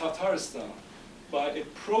 in Tatarstan, by a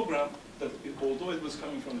program that, although it was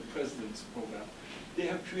coming from the president's program, they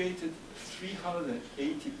have created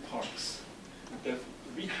 380 parks. They've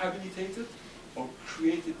rehabilitated or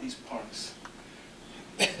created these parks.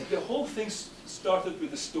 The whole thing started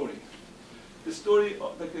with a story. The story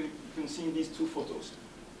that you can see in these 2 photos.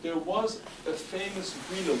 There was a famous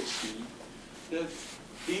willow tree that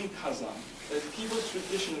in Kazan, that people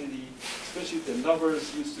traditionally, especially the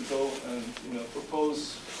lovers, used to go and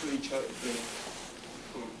propose to each other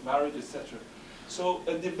for marriage, etc. So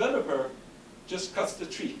a developer just cuts the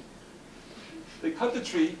tree. They cut the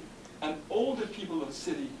tree, and all the people of the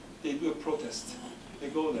city, they do a protest. They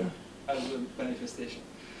go there as a manifestation.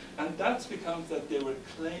 And that's because that they were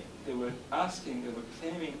claiming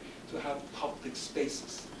to have public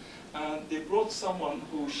spaces. And they brought someone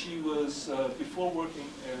who she was, before working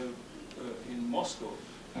in Moscow,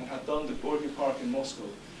 and had done the Gorky Park in Moscow.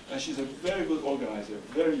 And she's a very good organizer,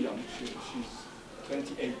 very young. She's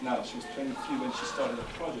 28 now. She was 23 when she started a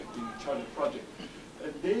project, being in charge of a project.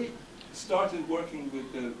 They started working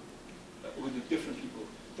with the different people.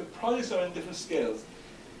 The projects are in different scales.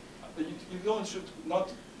 You should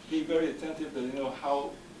not be very attentive to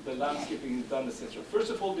how the landscaping is done, etc. First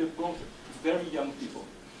of all, they brought very young people.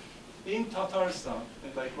 In Tatarstan,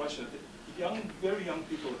 and like Russia, very young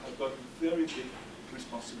people have got very big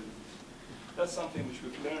responsibilities. That's something which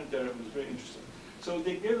we've learned there and was very interesting. So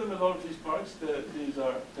they gave them a lot of these parks. These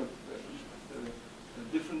are the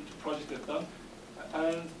different projects they've done.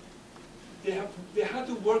 And they had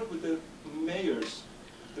to work with the mayors,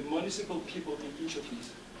 the municipal people in each of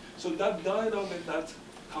these. So that dialogue and that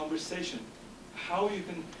conversation, how you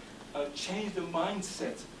can change the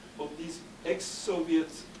mindset of these ex-Soviet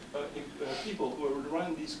people who are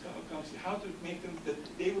running these countries, how to make them that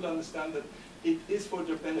they will understand that it is for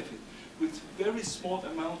their benefit. With very small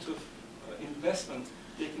amount of investment,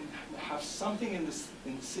 they can have something in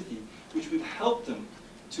the city which will help them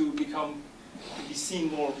to be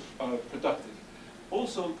seen more productive.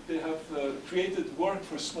 Also, they have created work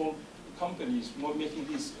for small companies, making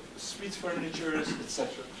these street furniture, etc.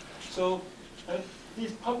 So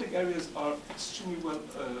these public areas are extremely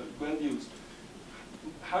well used.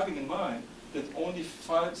 Having in mind that only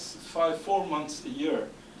 4 months a year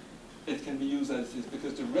it can be used as it is,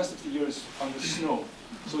 because the rest of the year is under snow.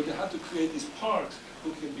 So they had to create these parks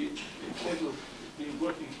who can be capable of being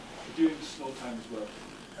working during the snow time as well.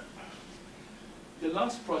 The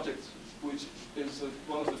last project, which is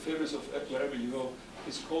one of the favorites of wherever you go,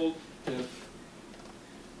 is called the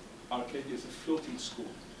Arcadia, is a floating school.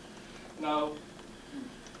 Now,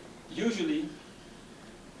 usually,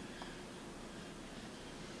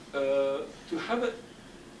 to have an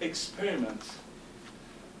experiment,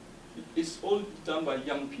 it's all done by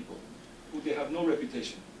young people who they have no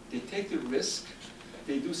reputation. They take the risk,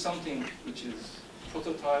 they do something which is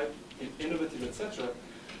prototype, innovative, etc.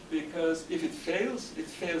 Because if it fails, it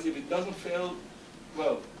fails. If it doesn't fail,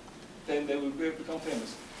 well, then they will become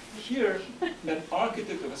famous. Here, an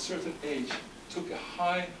architect of a certain age took a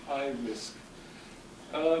high risk.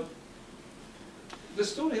 The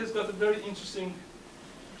story has got a very interesting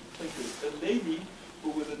thing to it. A lady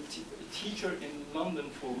who was a teacher in London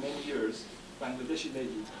for many years, Bangladeshi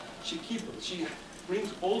lady, she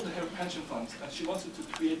brings all her pension funds, and she wanted to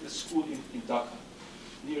create a school in Dhaka,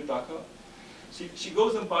 near Dhaka. She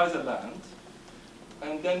goes and buys a land,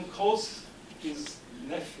 and then calls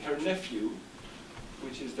her nephew,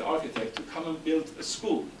 which is the architect, to come and build a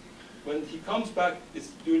school. When he comes back, it's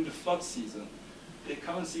during the flood season, they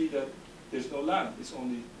come and see that there's no land, it's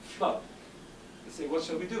only flood. They say, what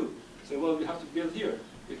shall we do? Say, well, we have to build here,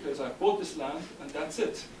 because I bought this land, and that's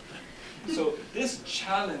it. So this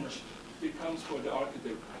challenge becomes for the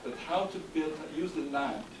architect, that how to build, use the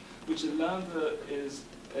land, which the land is,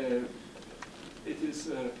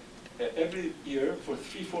 every year for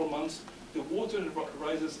 3-4 months, the water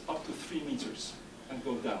rises up to 3 meters and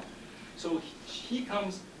go down. So he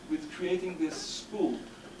comes with creating this school,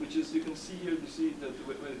 which is, you can see here, you see that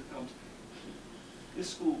when it comes,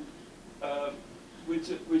 this school,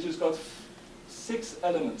 which has got 6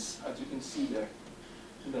 elements, as you can see there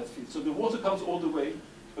in that field. So the water comes all the way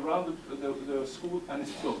around the school and it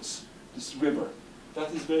floats, this river.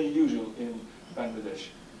 That is very usual in Bangladesh.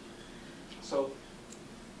 So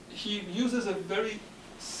he uses a very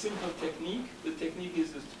simple technique. The technique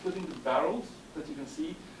is putting the barrels that you can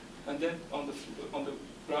see, and then on the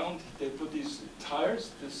ground they put these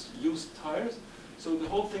tires, these used tires. So the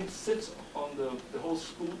whole thing sits on the whole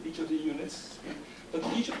school, each of the units, but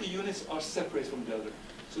each of the units are separate from the other,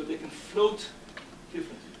 so they can float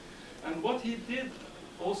differently. And what he did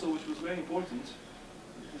also, which was very important,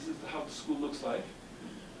 this is how the school looks like.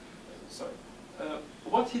 Sorry.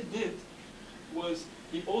 What he did was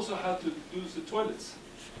he also had to use the toilets.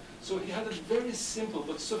 So he had a very simple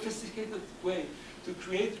but sophisticated way to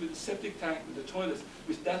create with the septic tank, with the toilets,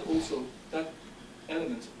 which that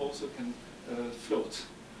element also can float.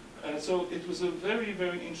 And so it was a very,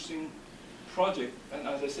 very interesting project, and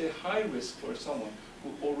as I say, high risk for someone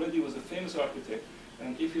who already was a famous architect,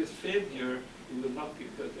 and if he had failed here, he would not get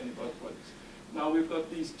any bad projects. Now we've got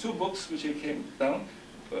these 2 books which he came down.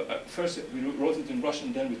 First we wrote it in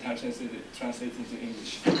Russian, then we translated it into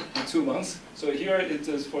English in 2 months. So here it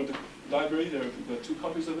is for the library, there are 2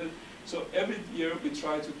 copies of it. So every year we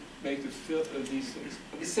try to make these things.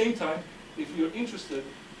 At the same time, if you're interested,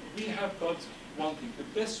 we have got one thing.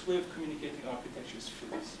 The best way of communicating architecture is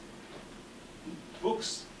films.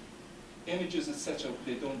 Books, images, etc.,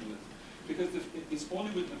 they don't do it. Because it's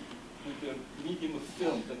only with the medium of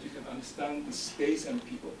film that you can understand the space and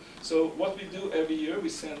people. So what we do every year, we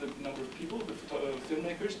send a number of people, the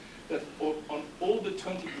filmmakers, that on all the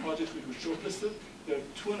 20 projects which were shortlisted, there are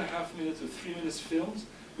 2.5 minutes or 3 minutes films,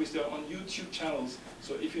 which are on YouTube channels.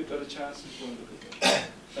 So if you've got a chance, you go and look at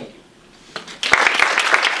them. Thank you.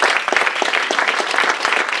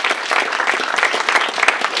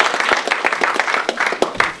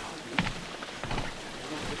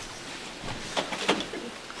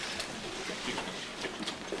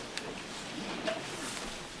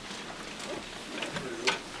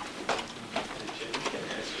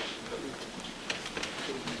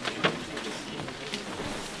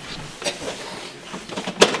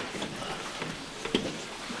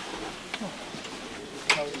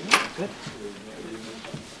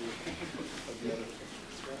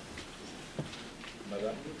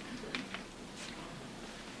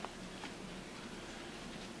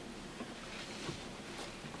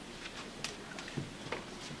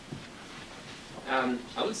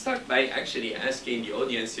 I will start by actually asking the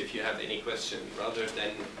audience if you have any question, rather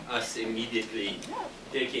than us immediately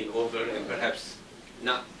taking over and perhaps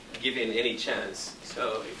not giving any chance.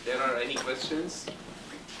 So if there are any questions.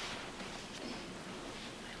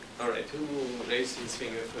 All right, who raised his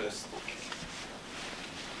finger first?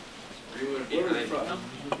 You were behind.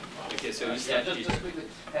 Okay, so you start. Yeah, just quickly,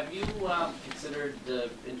 have you considered,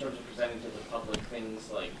 in terms of presenting to the public,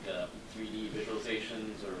 things like 3D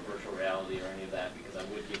visualizations or virtual reality or any of that? Because I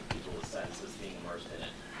would give people a sense of being immersed in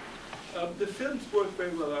it. The films work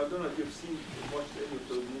very well. I don't know if you've seen watched any of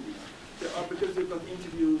those movies. They are, because they've got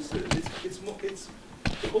interviews.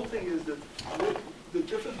 The whole thing is that the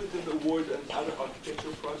difference between the award and other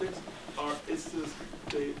architectural projects is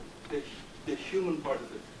the human part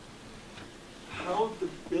of it. How the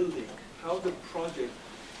building, how the project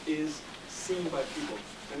is seen by people.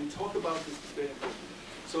 And we talk about this, is very important.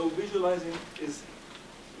 So visualizing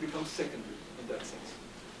becomes secondary in that sense.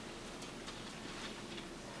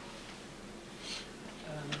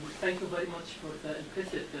 Thank you very much for the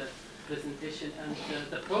impressive presentation, and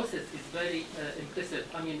the process is very impressive.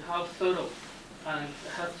 I mean, how thorough and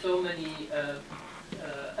has so many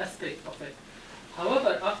aspects of it.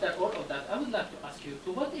 However, after all of that, I would like to ask you,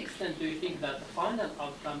 to what extent do you think that the final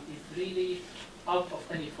outcome is really out of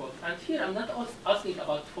any fault? And here I'm not asking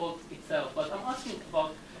about fault itself, but I'm asking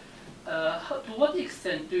about to what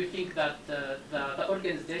extent do you think that the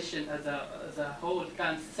organization as a whole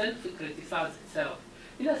can self-criticize itself?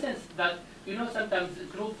 In a sense that, you know, sometimes a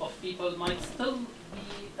group of people might still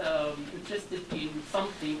be interested in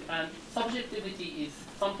something, and subjectivity is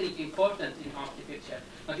something important in architecture.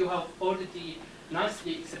 And you have already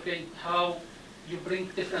nicely explained how you bring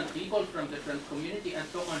different people from different community and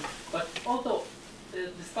so on. But although,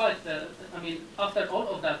 despite after all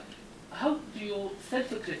of that, how do you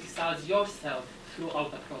self-criticize yourself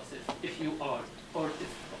throughout the process, if you are, or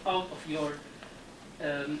if out of your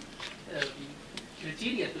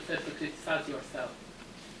criteria to self-criticize yourself?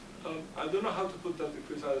 I don't know how to put that to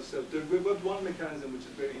criticize yourself. We've got one mechanism which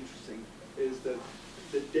is very interesting, is that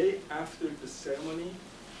the day after the ceremony,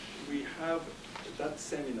 we have that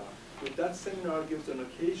seminar. But that seminar gives an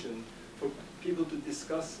occasion for people to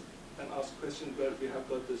discuss and ask questions, where we have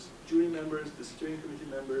got the jury members, the steering committee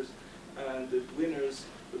members, and the winners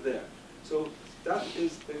there. So that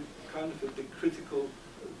is the kind of the critical,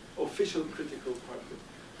 official critical part of it.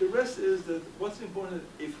 The rest is that what's important,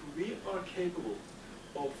 if we are capable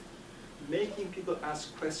of making people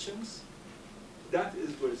ask questions, that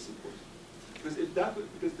is where it's important. Because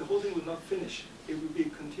because the whole thing will not finish. It will be a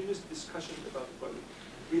continuous discussion about the project.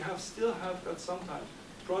 We still have got sometimes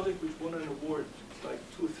project which won an award like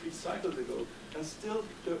 2 or 3 cycles ago, and still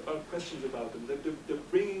there are questions about them. They're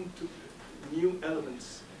bringing to new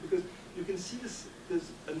elements, because you can see this.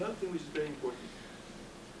 There's another thing which is very important.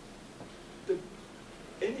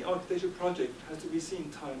 Any architecture project has to be seen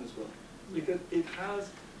in time as well, because it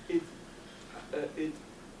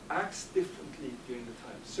acts differently during the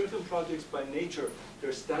time. Certain projects by nature,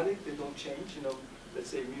 they're static, they don't change. Let's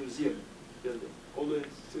say a museum building, although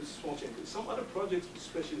it's still small changes. Some other projects,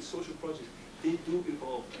 especially social projects, they do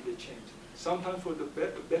evolve and they change. Sometimes for the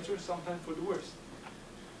better, sometimes for the worse.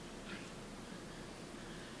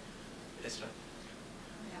 Esra.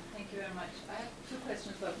 Yeah, thank you very much. I have 2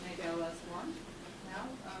 questions, but maybe I'll ask one now.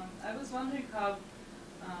 I was wondering how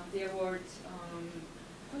the award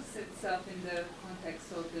puts itself in the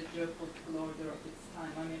context of the geopolitical order of its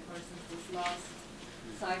time. For instance, this last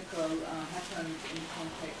cycle happened in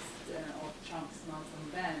context of Trump's Muslim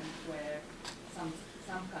ban, where some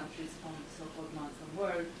countries from the so-called Muslim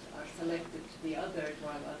world are selected to be othered,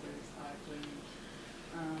 while others are doing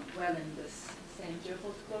well in this same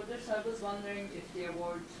geopolitical order. So I was wondering if the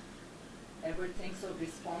award ever thinks of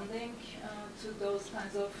responding to those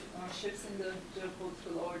kinds of shifts in the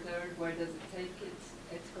geopolitical order. Where does it take its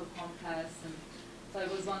ethical compass? And so I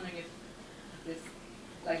was wondering if this,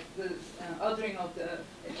 like the othering of a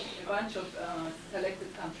bunch of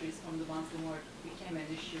selected countries from the Muslim world became an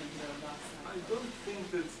issue in the last cycle. I don't think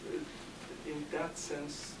that in that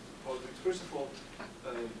sense, politics. First of all,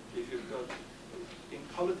 if you've got in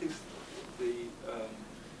politics, the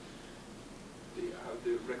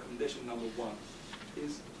recommendation number 1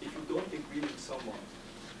 is, if you don't agree with someone,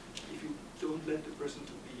 if you don't let the person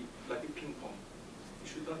to be like a ping pong, you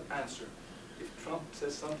should not answer. If Trump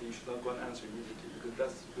says something, you should not go and answer immediately, because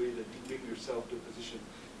that's the way that you bring yourself to a position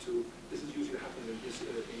to. This is usually happens in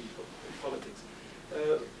politics.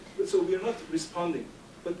 So we are not responding,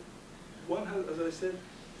 but one has, as I said,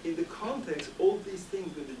 in the context, all these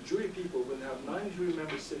things with the jury people, when they have 9 jury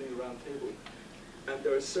members sitting around the table, and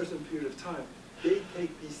there are a certain period of time, they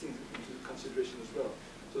take these things into consideration as well.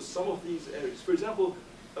 So some of these areas, for example,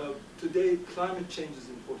 today climate change is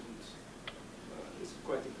important. It's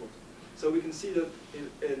quite important. So we can see that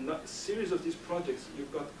in a series of these projects,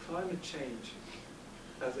 you've got climate change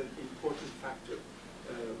as an important factor,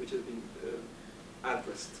 which has been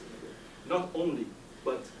addressed. Not only,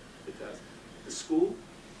 but it has. The school,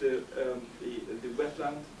 the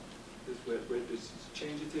wetland, is where this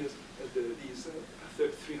change it is. These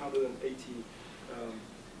 380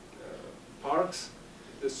 parks,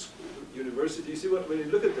 the school, university. You see when you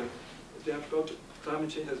look at them, they have got climate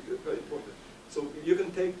change as very important. So you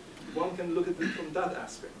can take, one can look at it from that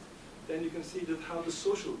aspect. Then you can see that how the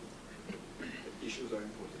social issues are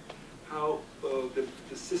important. How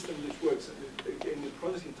the system which works. In the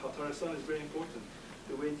project in Tatarstan is very important.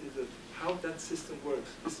 The way it is that how that system works.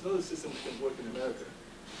 It's not a system that can work in America.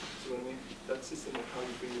 See what I mean? That system of how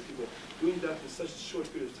you bring the people. Doing that in such a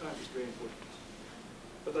short period of time is very important.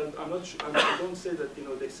 But I'm not sure, I don't say that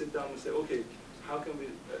they sit down and say, okay, how can we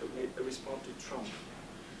respond to Trump?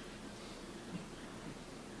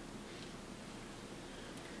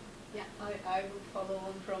 Yeah, I will follow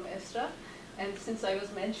on from Esra. And since I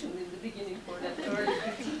was mentioned in the beginning for that early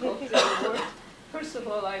critique of the award, first of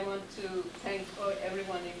all, I want to thank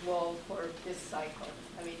everyone involved for this cycle.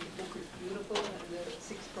 The book is beautiful, and the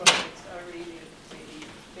 6 projects are really, really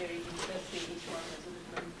very interesting. Each one has a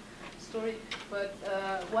different story. But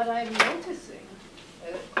what I'm noticing,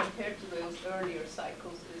 compared to those earlier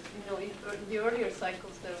cycles, is, in the earlier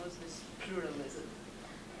cycles there was this pluralism.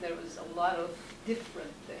 There was a lot of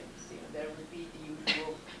different things. There would be the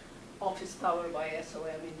usual office tower by SOM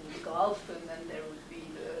in the Gulf, and then there would be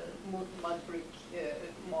the mud brick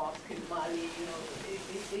mosque in Mali. mean, you know,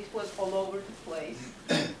 it was all over the place.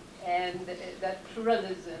 And that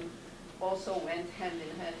pluralism also went hand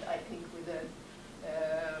in hand, I think, with a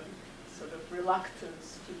sort of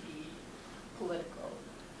reluctance to be political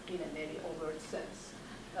in a very overt sense.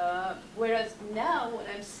 Whereas now what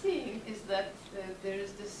I'm seeing is that there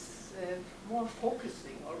is this more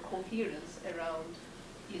focusing or coherence around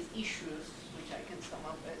these issues, which I can sum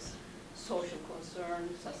up as social concern,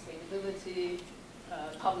 sustainability,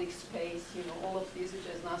 public space, you know, all of these, which,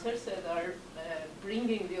 as Nasser said, are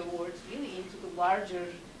bringing the awards really into the larger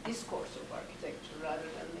discourse of architecture rather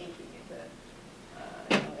than making it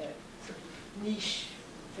a, you know, a sort of niche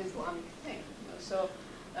Islamic thing. You know. So,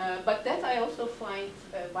 but that I also find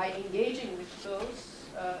by engaging with those,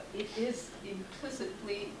 it is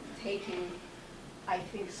implicitly taking, I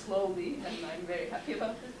think, slowly, and I'm very happy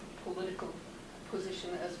about it, political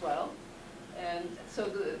position as well. And so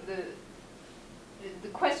the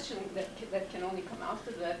question that can only come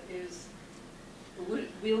after that is,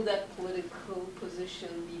 will that political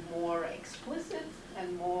position be more explicit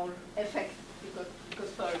and more effective? Because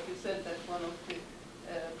Farrokh, you said that one of the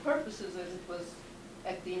purposes, as it was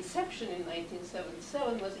at the inception in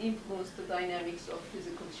 1977, was influence the dynamics of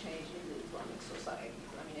physical change in the Islamic societies.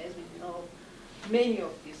 I mean, as we know, many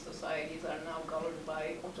of these societies are now governed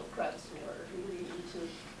by autocrats who are really into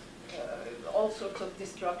all sorts of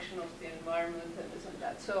destruction of the environment and this and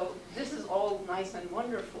that. So this is all nice and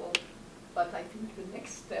wonderful, but I think the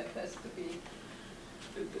next step has to be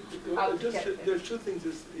how to get there. There are two things.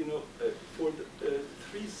 Is, you know, for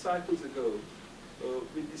 3 cycles ago,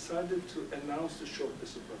 we decided to announce the short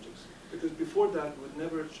list of projects, because before that we would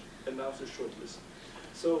never announce a short list.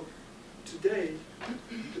 So today,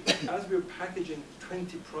 as we're packaging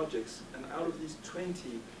 20 projects, and out of these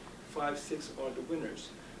 20, 5, 6 are the winners.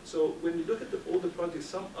 So when you look at all the projects,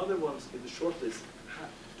 some other ones in the shortlist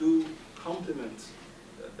do complement,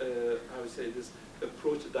 I would say, this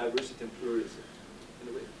approach to diversity and pluralism, in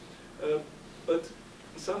a way. But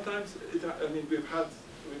sometimes, I mean, we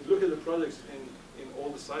look at the projects in all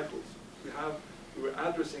the cycles. We were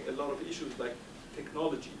addressing a lot of issues like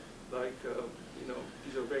technology, like, you know,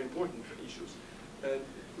 these are very important issues. And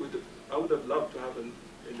I would have loved to have in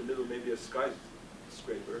the middle maybe a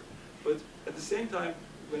skyscraper, but at the same time,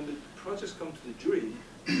 when the projects come to the jury,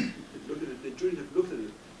 the jury have looked at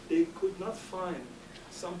it, they could not find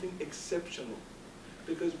something exceptional.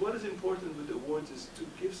 Because what is important with the awards is to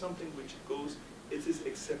give something which goes, it is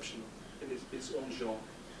exceptional in its own genre.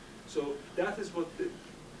 So that is what,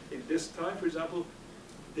 in this time, for example,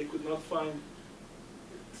 they could not find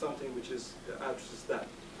something which is addresses that.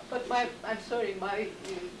 But I'm sorry, my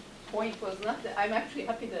point was not that. I'm actually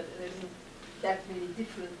happy that there isn't that many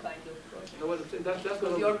different kind of projects. No,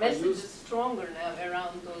 that's your message is stronger now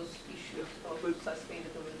around those issues of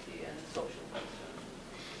sustainability and social concern.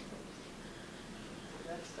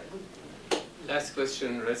 That's a good thing. Last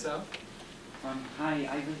question, Reza. Hi,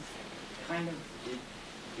 I was kind of,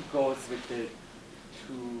 it goes with the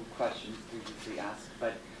 2 questions previously asked,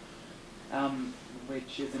 but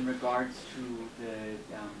which is in regards to the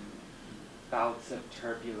bouts of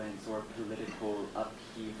turbulence or political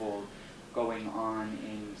upheaval going on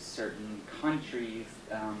in certain countries,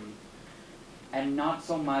 and not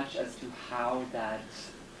so much as to how that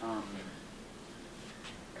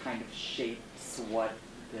kind of shapes what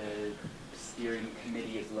the steering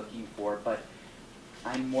committee is looking for, but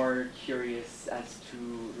I'm more curious as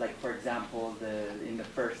to, like, for example, in the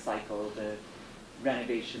first cycle, the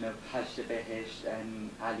renovation of Hajj Behesh and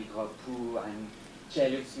Ali Rapu and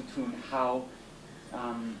Jalil Sutun, how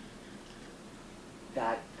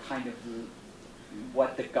that kind of,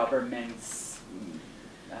 what the government's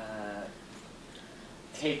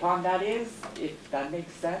take on that is, if that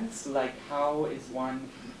makes sense. Like, how is one,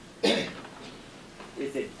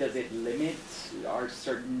 does it limit, are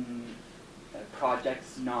certain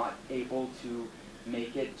projects not able to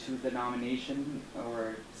make it to the nomination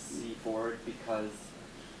or see forward because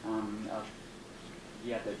of,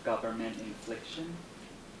 the government infliction?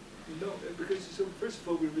 No, because, so first of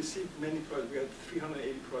all, we received many projects. We had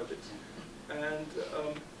 380 projects. And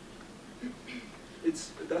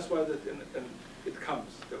that's why and it comes,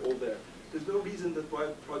 they're all there. There's no reason that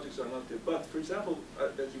why projects are not there. But, for example,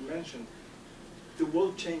 as you mentioned, the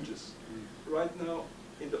world changes. Right now,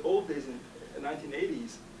 in the old days, in the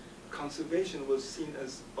 1980s, conservation was seen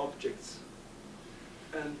as objects.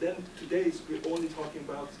 And then today, we're only talking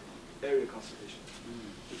about area conservation,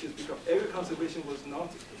 which has become, area conservation was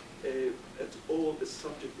not at all a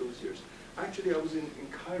subject those years. Actually, I was in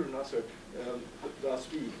Cairo, Nasser,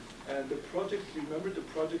 last week, and the project, remember the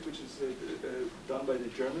project which is done by the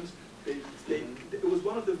Germans? It was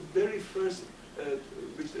one of the very first,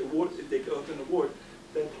 which they got an award,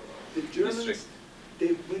 that the Germans,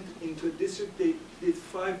 they went into a district, they did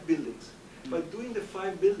 5 buildings. By doing the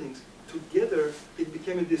 5 buildings, together it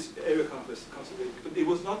became a area conservation. But it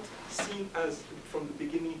was not seen as, from the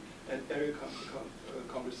beginning, an area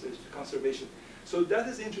conservation. So that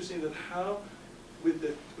is interesting, that how, with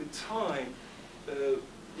time,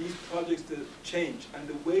 these projects change, and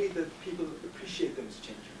the way that people appreciate them is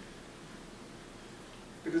changing.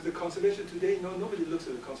 Because the conservation today, nobody looks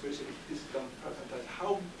at the conservation if this is done perfect.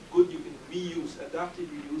 How good you can reuse, adaptive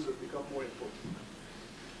reuse has become more important.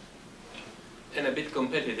 And a bit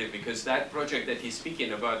competitive, because that project that he's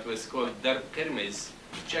speaking about was called Darb Kermez,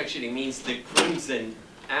 which actually means the crimson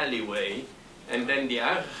alleyway. And then the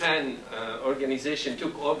Aga Khan organization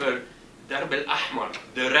took over Darb al-Ahmar,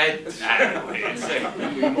 the red alleyway. It's like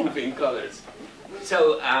we move in colors.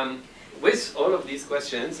 So with all of these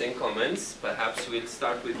questions and comments, perhaps we'll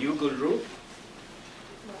start with you, Gülru.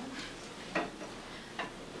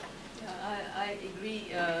 I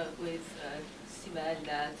agree with Sibel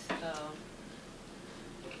that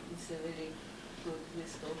it's a very good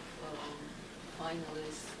list of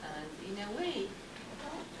finalists, and in a way,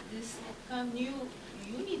 this kind of new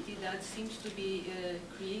unity that seems to be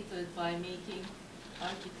created by making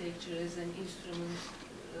architecture as an instrument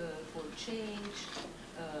for change,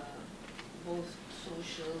 both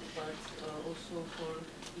social but also for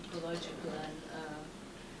ecological and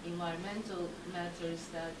environmental matters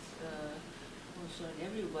that concern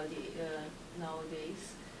everybody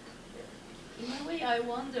nowadays. In a way, I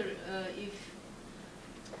wonder if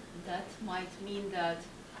that might mean that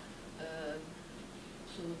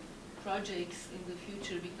so projects in the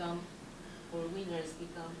future become, or winners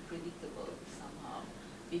become predictable somehow,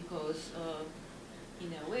 because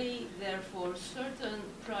in a way, therefore, certain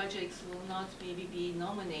projects will not maybe be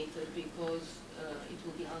nominated because it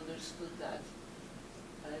will be understood that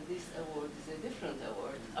this award is a different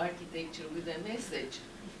award, architecture with a message,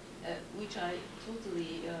 which I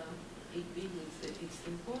totally agree with its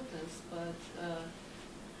importance, but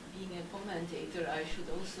being a commentator, I should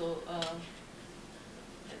also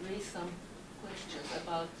raise some questions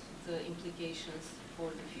about the implications for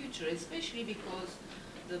the future, especially because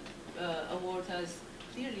the award has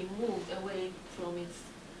clearly moved away from its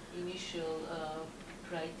initial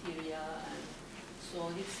criteria and so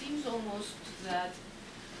on. It seems almost that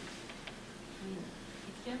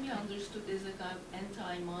it can be understood as a kind of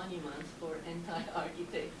anti-monument or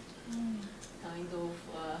anti-architect kind of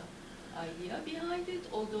idea behind it,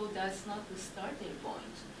 although that's not the starting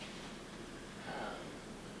point.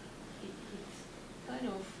 Kind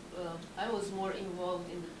of, I was more involved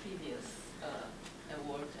in the previous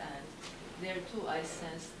award, and there too I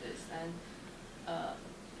sensed this, and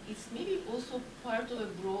it's maybe also part of a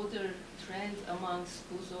broader trend among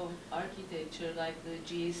schools of architecture, like the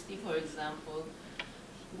GST, for example,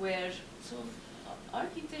 where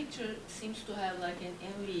architecture seems to have like an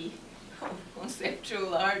envy of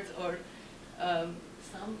conceptual art, or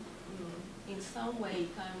in some way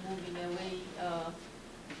kind of moving away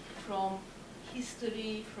from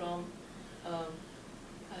history, from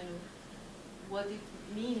kind of what it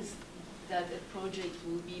means that a project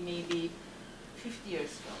will be maybe 50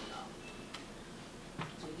 years from now.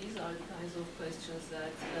 So these are the kinds of questions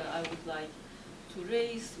that I would like to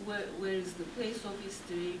raise. Where is the place of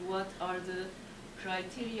history? What are the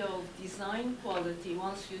criteria of design quality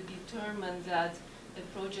once you determine that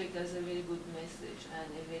a project has a very good message and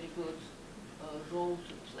a very good role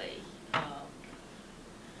to play?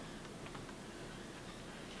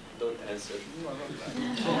 Don't answer.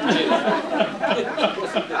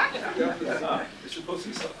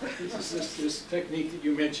 This technique that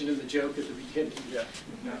you mentioned in the joke at the beginning. Yeah.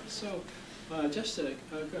 So, just a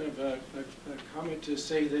kind of a comment to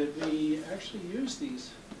say that we actually use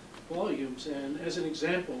these volumes, and as an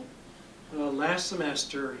example, last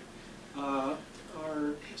semester, our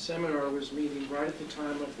seminar was meeting right at the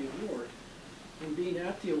time of the award. And being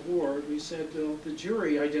at the award, we said the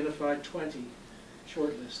jury identified 20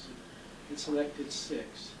 shortlisted and selected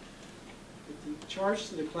 6. But the charge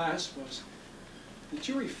to the class was the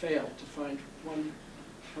jury failed to find one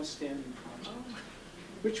outstanding project.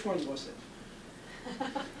 Which one was it?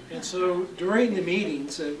 And so during the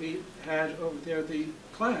meetings that we had over there, the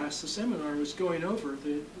class, the seminar, was going over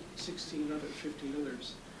the 16 other, 15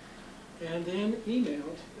 others, and then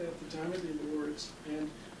emailed at the time of the awards, and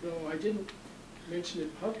though I didn't mention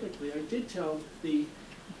it publicly, I did tell the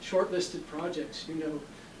shortlisted projects, you know,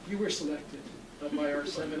 you were selected by our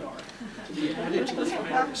seminar to be added to the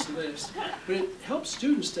finalist list. But it helps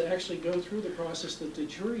students to actually go through the process that the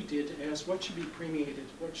jury did to ask what should be premiated,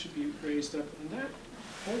 what should be raised up. And that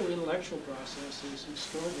whole intellectual process is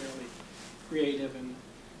extraordinarily creative and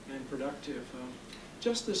productive.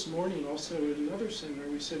 Just this morning also at another seminar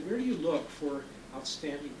we said, where do you look for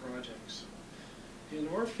outstanding projects? In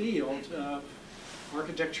our field,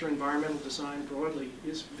 architecture, environmental design broadly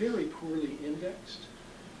is very poorly indexed.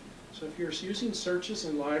 So if you're using searches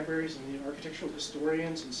in libraries, and the architectural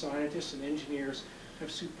historians and scientists and engineers have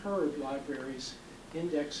superb libraries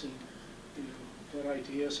indexing, you know, what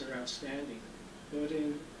ideas are outstanding. But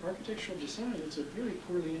in architectural design, it's a very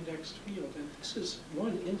poorly indexed field, and this is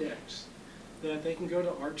one index that they can go to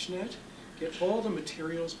ArchNet, get all the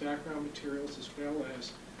materials, background materials, as well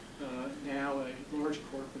as now a large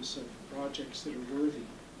corpus of projects that are worthy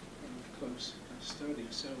of close study.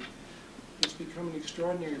 So it's become an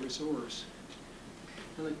extraordinary resource.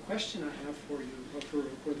 And the question I have for you,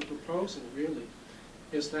 for the proposal really,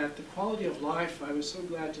 is that the quality of life, I was so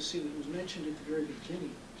glad to see that it was mentioned at the very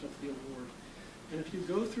beginning of the award. And if you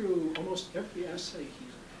go through almost every essay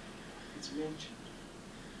here, it's mentioned.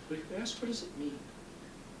 But if you ask, what does it mean?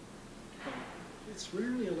 It's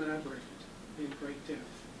rarely elaborated in great depth.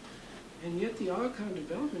 And yet the Aga Khan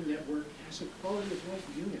Development Network has a quality of life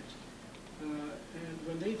unit. And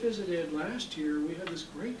when they visited last year, we had this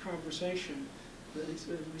great conversation.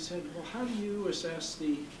 We said, well, how do you assess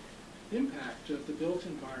the impact of the built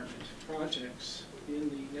environment projects in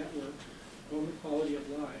the network on the quality of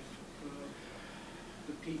life of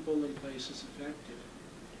the people and places affected?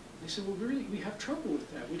 They said, well, really, we have trouble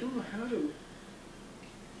with that. We don't know how to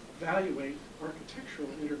evaluate architectural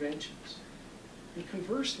interventions. And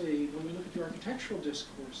conversely, when we look at the architectural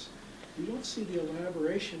discourse, we don't see the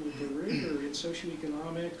elaboration with the rigor in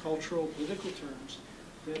socioeconomic, cultural, political terms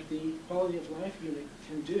that the quality of life unit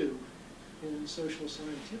can do in social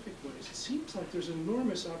scientific ways. It seems like there's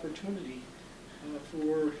enormous opportunity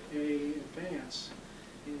for an advance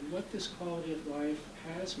in what this quality of life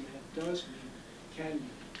has meant, does mean, can mean.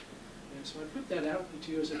 And so I put that out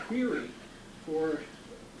to you as a query for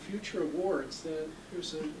future awards, that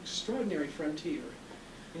there's an extraordinary frontier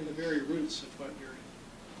in the very roots of what your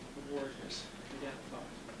award has identified.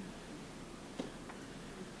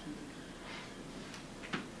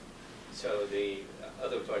 So the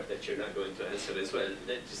other part that you're not going to answer as well,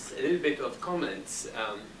 just a little bit of comments.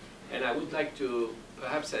 And I would like to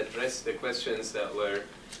perhaps address the questions that were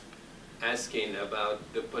asking about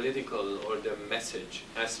the political or the message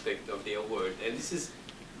aspect of the award. And this is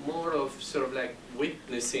more of sort of like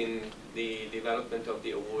witnessing the development of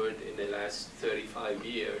the award in the last 35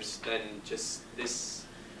 years than just this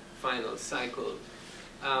final cycle.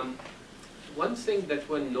 One thing that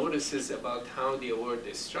one notices about how the award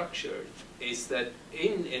is structured is that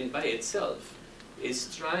in and by itself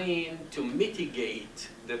is trying to mitigate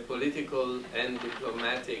the political and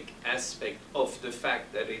diplomatic aspect of the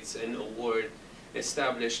fact that it's an award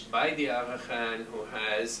established by the Aga Khan, who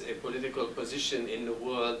has a political position in the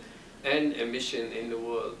world and a mission in the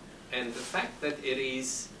world. And the fact that it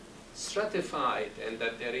is stratified and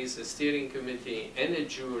that there is a steering committee and a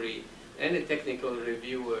jury and a technical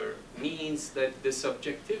reviewer means that the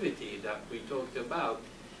subjectivity that we talked about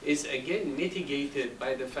is again mitigated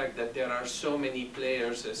by the fact that there are so many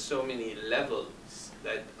players and so many levels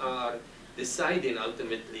that are deciding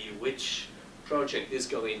ultimately which project is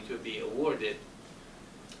going to be awarded.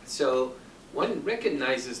 So one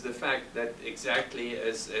recognizes the fact that exactly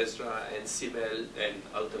as Ezra and Sibel and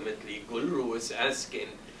ultimately Gülru was asking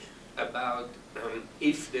about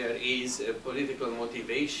if there is a political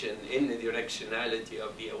motivation in the directionality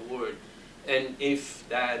of the award, and if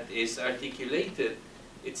that is articulated,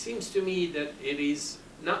 it seems to me that it is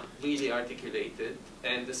not really articulated,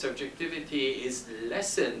 and the subjectivity is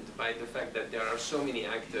lessened by the fact that there are so many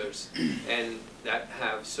actors and that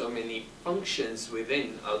have so many functions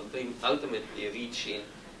within ultimately reaching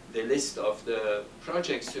the list of the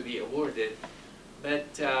projects to be awarded.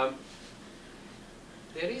 But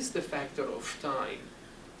there is the factor of time.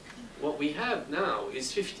 What we have now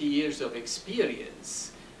is 50 years of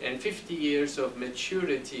experience and 50 years of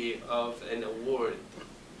maturity of an award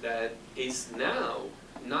that is now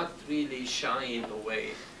not really shying away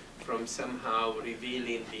from somehow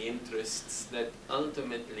revealing the interests that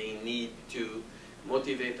ultimately need to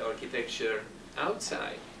motivate architecture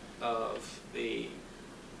outside of the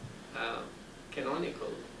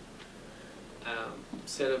canonical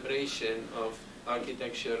celebration of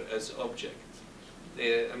architecture as object.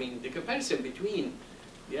 I mean, the comparison between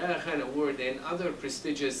the Aga Khan Award and other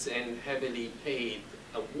prestigious and heavily paid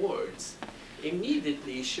awards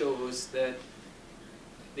immediately shows that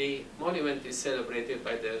the monument is celebrated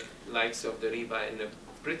by the likes of the Riba and the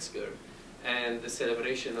Pritzker, and the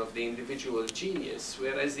celebration of the individual genius,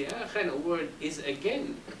 whereas the Aga Khan Award is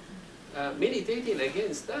again militating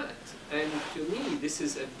against that. And to me, this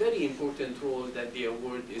is a very important role that the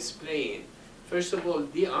award is playing. First of all,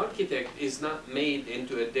 the architect is not made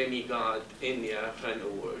into a demigod in the Aga Khan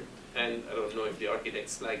Award. And I don't know if the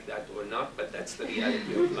architects like that or not, but that's the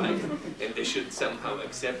reality of life, and they should somehow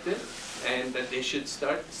accept it, and that they should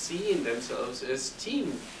start seeing themselves as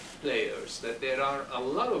team players, that there are a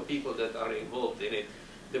lot of people that are involved in it,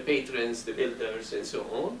 the patrons, the builders, and so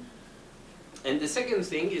on. And the second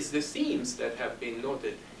thing is the themes that have been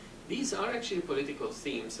noted. These are actually political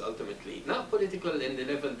themes, ultimately. Not political in the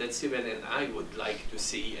level that Sibel and I would like to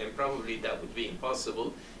see, and probably that would be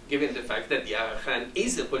impossible, given the fact that the Aga Khan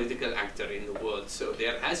is a political actor in the world, so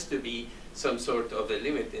there has to be some sort of a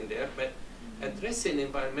limit in there. But addressing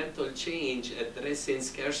environmental change, addressing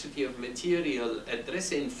scarcity of material,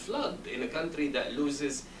 addressing flood in a country that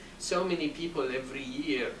loses so many people every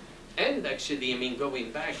year, and actually, I mean,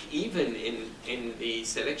 going back even in the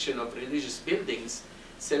selection of religious buildings,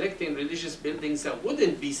 selecting religious buildings that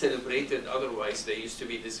wouldn't be celebrated otherwise. There used to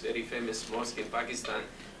be this very famous mosque in Pakistan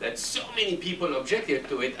that so many people objected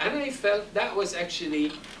to it, and I felt that was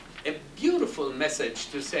actually a beautiful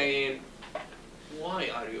message to saying,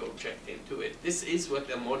 why are you objecting to it? This is what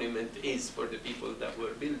a monument is for the people that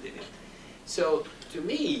were building it. So to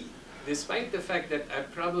me, despite the fact that I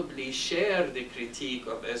probably share the critique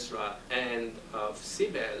of Ezra and of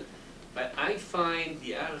Sibel, but I find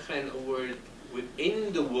the Aga Khan Award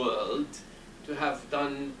within the world to have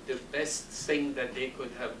done the best thing that they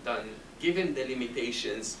could have done, given the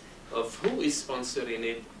limitations of who is sponsoring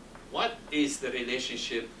it, what is the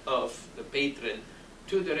relationship of the patron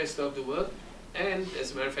to the rest of the world, and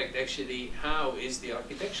as a matter of fact, actually, how is the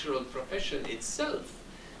architectural profession itself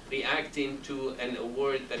reacting to an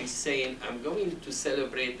award that is saying, I'm going to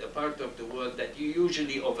celebrate a part of the world that you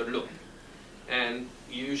usually overlook and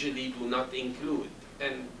usually do not include.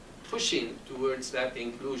 And pushing towards that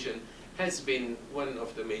inclusion has been one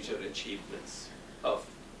of the major achievements of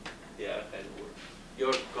the Aga Khan Award.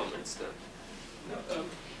 Your comments then? Now,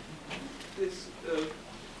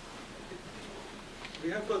 we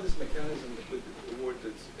have got this mechanism with the award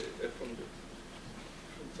that's from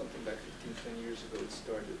something like 15, 20 years ago it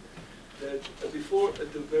started. That before,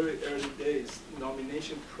 at the very early days,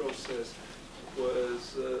 nomination process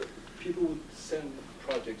was people would send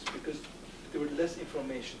projects because there was less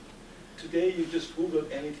information. Today, you just Google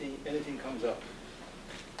anything, anything comes up,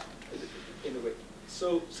 in a way.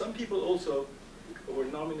 So some people also, or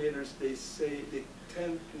nominators, they say they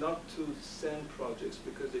tend not to send projects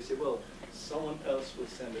because they say, well, someone else will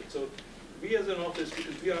send it. So we as an office,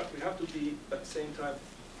 because we have to be at the same time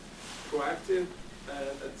proactive, and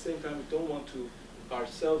at the same time we don't want to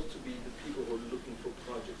ourselves to be the people who are looking for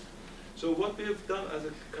projects. So what we have done as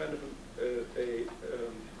a kind of a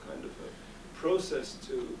process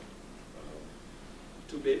to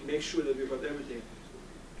make sure that we've got everything.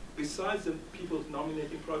 Besides the people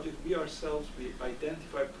nominating projects, we ourselves, we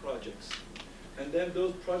identify projects. And then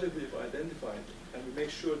those projects we've identified, and we make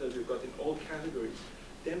sure that we've got in all categories,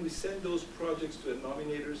 then we send those projects to the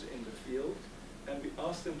nominators in the field, and we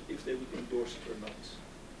ask them if they would endorse it or not.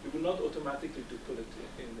 We will not automatically put it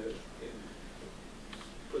in the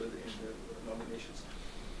nominations.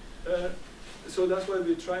 So that's why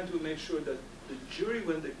we're trying to make sure that the jury,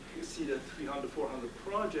 when they see that 300, 400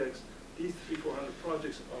 projects, these 300, 400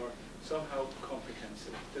 projects are somehow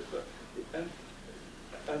comprehensive. And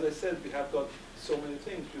as I said, we have got so many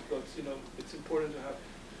things. We've got, it's important to have.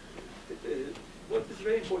 What is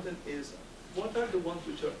very important is what are the ones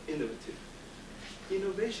which are innovative.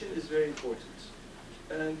 Innovation is very important,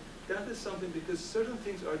 and that is something because certain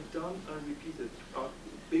things are done and repeated.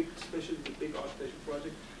 Big, especially the big architecture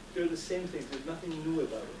project, they're the same things. There's nothing new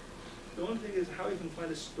about it. The only thing is how you can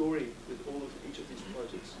find a story with each of these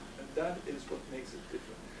projects, and that is what makes it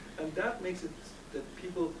different. And that makes it that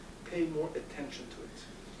people pay more attention to it.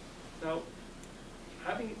 Now,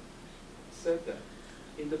 having said that,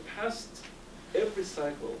 in the past, every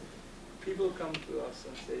cycle, people come to us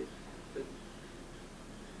and say that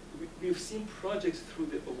we've seen projects through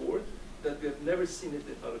the award that we have never seen it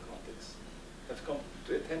in other contexts, have come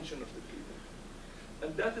to the attention of the people.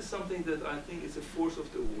 And that is something that I think is a force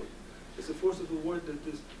of the award. It's a force of the award that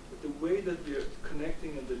is the way that we are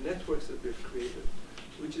connecting and the networks that we've created,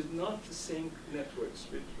 which is not the same networks.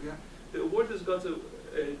 The award has got a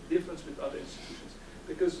difference with other institutions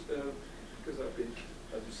because I've been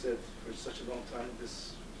as you said, for such a long time in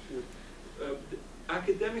this field. The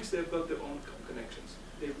academics, they've got their own connections.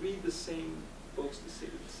 They read the same books, the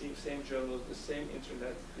same journals, the same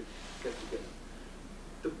internet, they get together.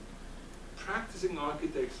 The practicing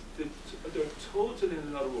architects, they're totally in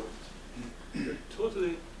another world. They're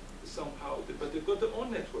totally somehow, but they've got their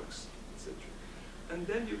own networks, etc. And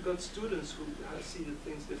then you've got students who see the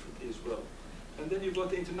things differently as well. And then you've got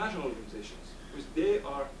the international organizations, which they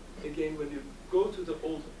are, again, when you go to the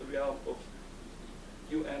old realm of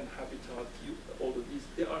UN Habitat, all of these,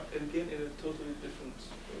 they are, again, in a totally different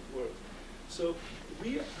world. So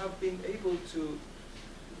we have been able to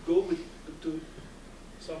go with, to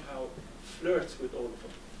somehow flirt with all of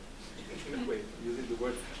them, in a way, using the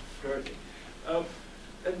word flirting.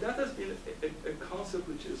 And that has been a concept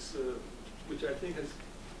which I think has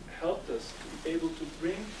helped us to be able to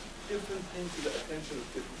bring different things to the attention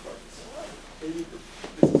of different parties. Maybe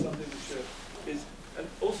this is something which is, and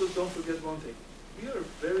also don't forget one thing, we are a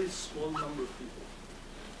very small number of people.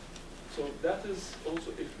 So that is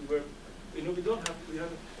also, if we were, we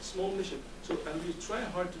have a small mission. So, and we try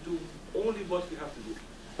hard to do only what we have to do.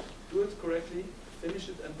 Do it correctly, finish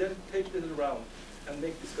it, and then take it around and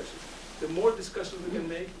make discussions. The more discussions we can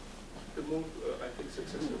make, the more, I think,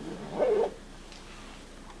 successful.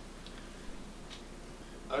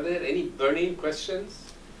 Are there any burning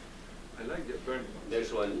questions? I like that burning.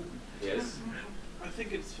 There's one. Yes. I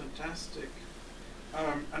think it's fantastic.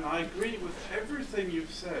 And I agree with everything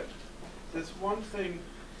you've said. There's one thing,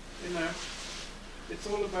 you know, it's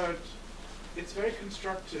all about, it's very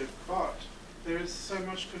constructive, but there is so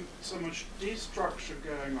much destruction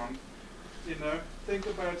going on. You know, think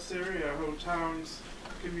about Syria, whole towns,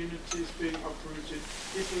 communities being uprooted,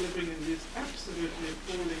 people living in these absolutely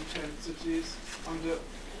appalling tent cities under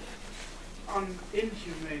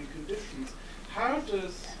inhumane conditions. How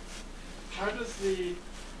does the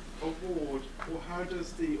award, or how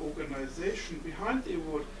does the organization behind the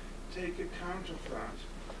award take account of that?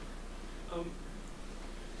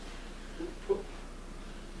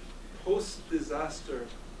 Post-disaster,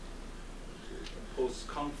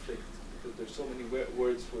 post-conflict, because there's so many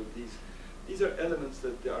words for these. These are elements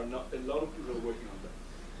that there are not, a lot of people are working on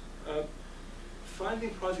them.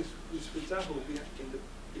 Finding projects, which, for example,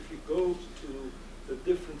 if you go to the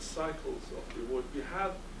different cycles of the award, we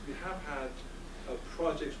have had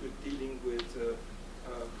projects with dealing with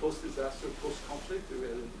post-disaster, post-conflict. We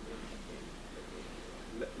had in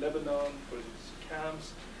Lebanon, for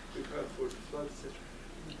camps, we've had for floods, etc.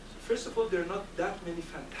 First of all, there are not that many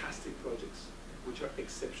fantastic projects which are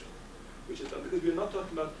exceptional, which is done, because we're not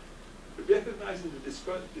talking about recognizing the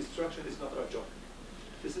destruction is not our job.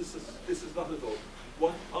 This is not at all.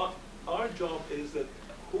 What our job is that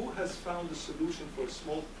who has found the solution for a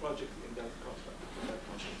small project in that context.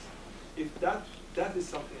 If that is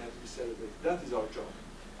something that we celebrate, that is our job,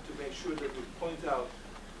 to make sure that we point out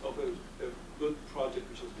of a good project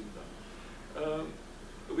which has been done.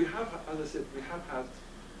 We have, as I said, we have had,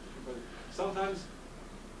 sometimes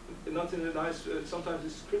not in a nice, sometimes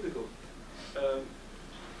it's critical.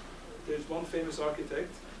 There's one famous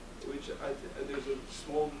architect, which there's a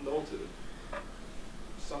small note,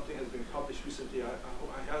 something has been published recently. I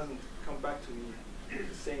hasn't come back to me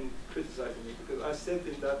saying, criticizing me, because I said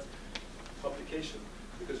in that publication,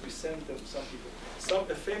 because we sent them some people.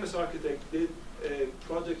 A famous architect did a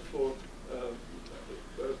project for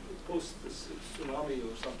post-tsunami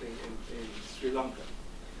or something in Sri Lanka.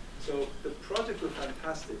 So the project was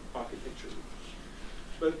fantastic architecturally,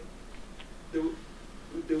 but the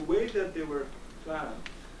way that they were planned,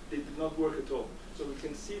 they did not work at all. So we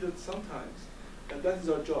can see that sometimes, and that is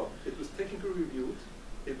our job. It was technically reviewed,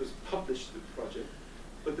 it was published, the project,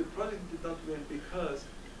 but the project did not win because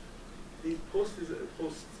these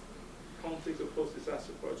post-conflict or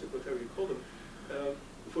post-disaster project, whatever you call them,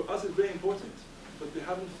 for us it's very important, but we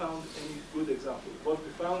haven't found any good example. What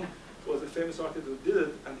we found was a famous architect who did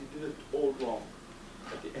it, and he did it all wrong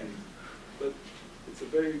at the end. But it's a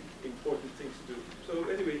very important thing to do. So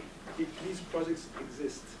anyway, these projects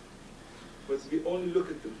exist, but we only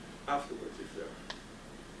look at them afterwards if they're.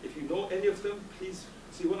 If you know any of them, please,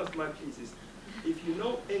 see, one of my pleas is, if you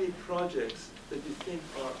know any projects that you think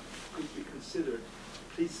could be considered,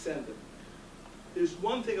 please send them. There's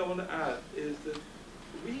one thing I want to add, is that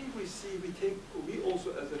we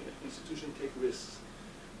also as an institution take risks.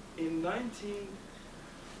 In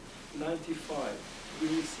 1995, we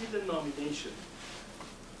received a nomination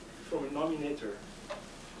from a nominator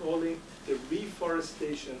calling the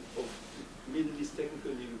reforestation of Middle East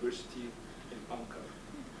Technical University in Ankara.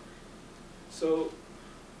 So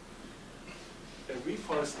a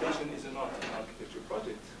reforestation is an architecture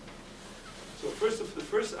project. So the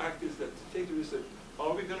first act is that to take the risk that,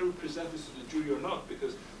 are we going to present this to the jury or not?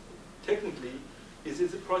 Because technically, is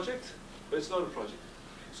it a project or it's not a project?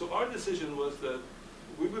 So our decision was that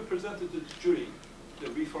we would present it to the jury, the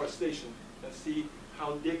reforestation, and see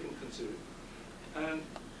how they can consider it. And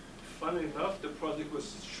funnily enough, the project was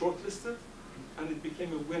shortlisted, and it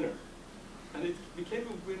became a winner. And it became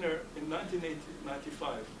a winner in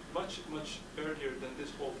 1995, much, much earlier than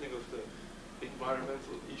this whole thing of the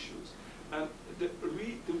environmental issues. And the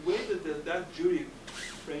way that that jury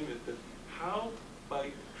framed it, that how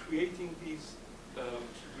by creating these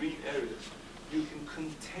green areas, you can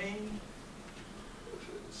contain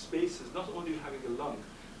spaces, not only having a lung,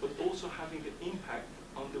 but also having an impact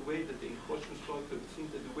on the way that the encroachment flow,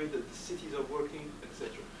 the way that the cities are working, etc.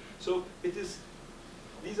 So it is,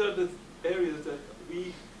 these are the areas that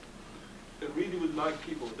we really would like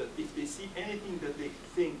people, that if they see anything that they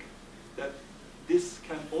think that this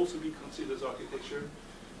can also be considered as architecture,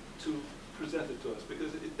 to present it to us,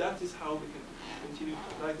 because that is how we can continue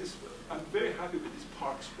like this. I'm very happy with this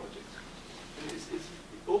parks project. And it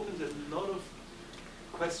opens a lot of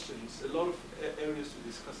questions, a lot of areas to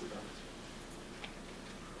discuss about it.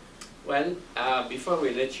 Well, before we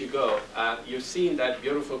let you go, you've seen that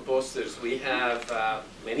beautiful posters. We have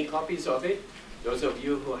many copies of it. Those of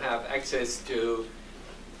you who have access to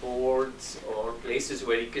boards or places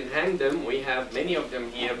where you can hang them, we have many of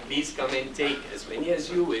them here. Please come and take as many as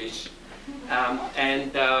you wish.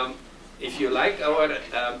 If you like our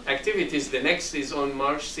activities, the next is on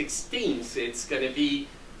March 16th. It's going to be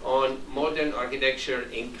on modern architecture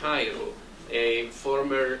in Cairo. A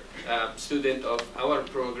former student of our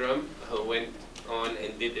program who went on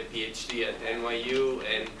and did a PhD at NYU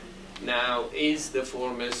and now is the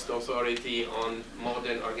foremost authority on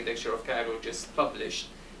modern architecture of Cairo, just published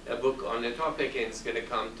a book on the topic and is going to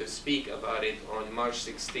come to speak about it on March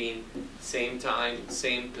 16, same time,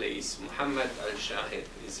 same place. Muhammad Al-Shahid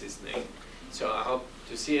is his name. So I hope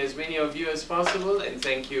to see as many of you as possible, and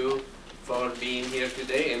thank you for being here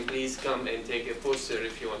today, and please come and take a poster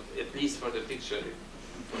if you want, at least for the picture,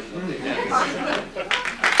 for nothing else.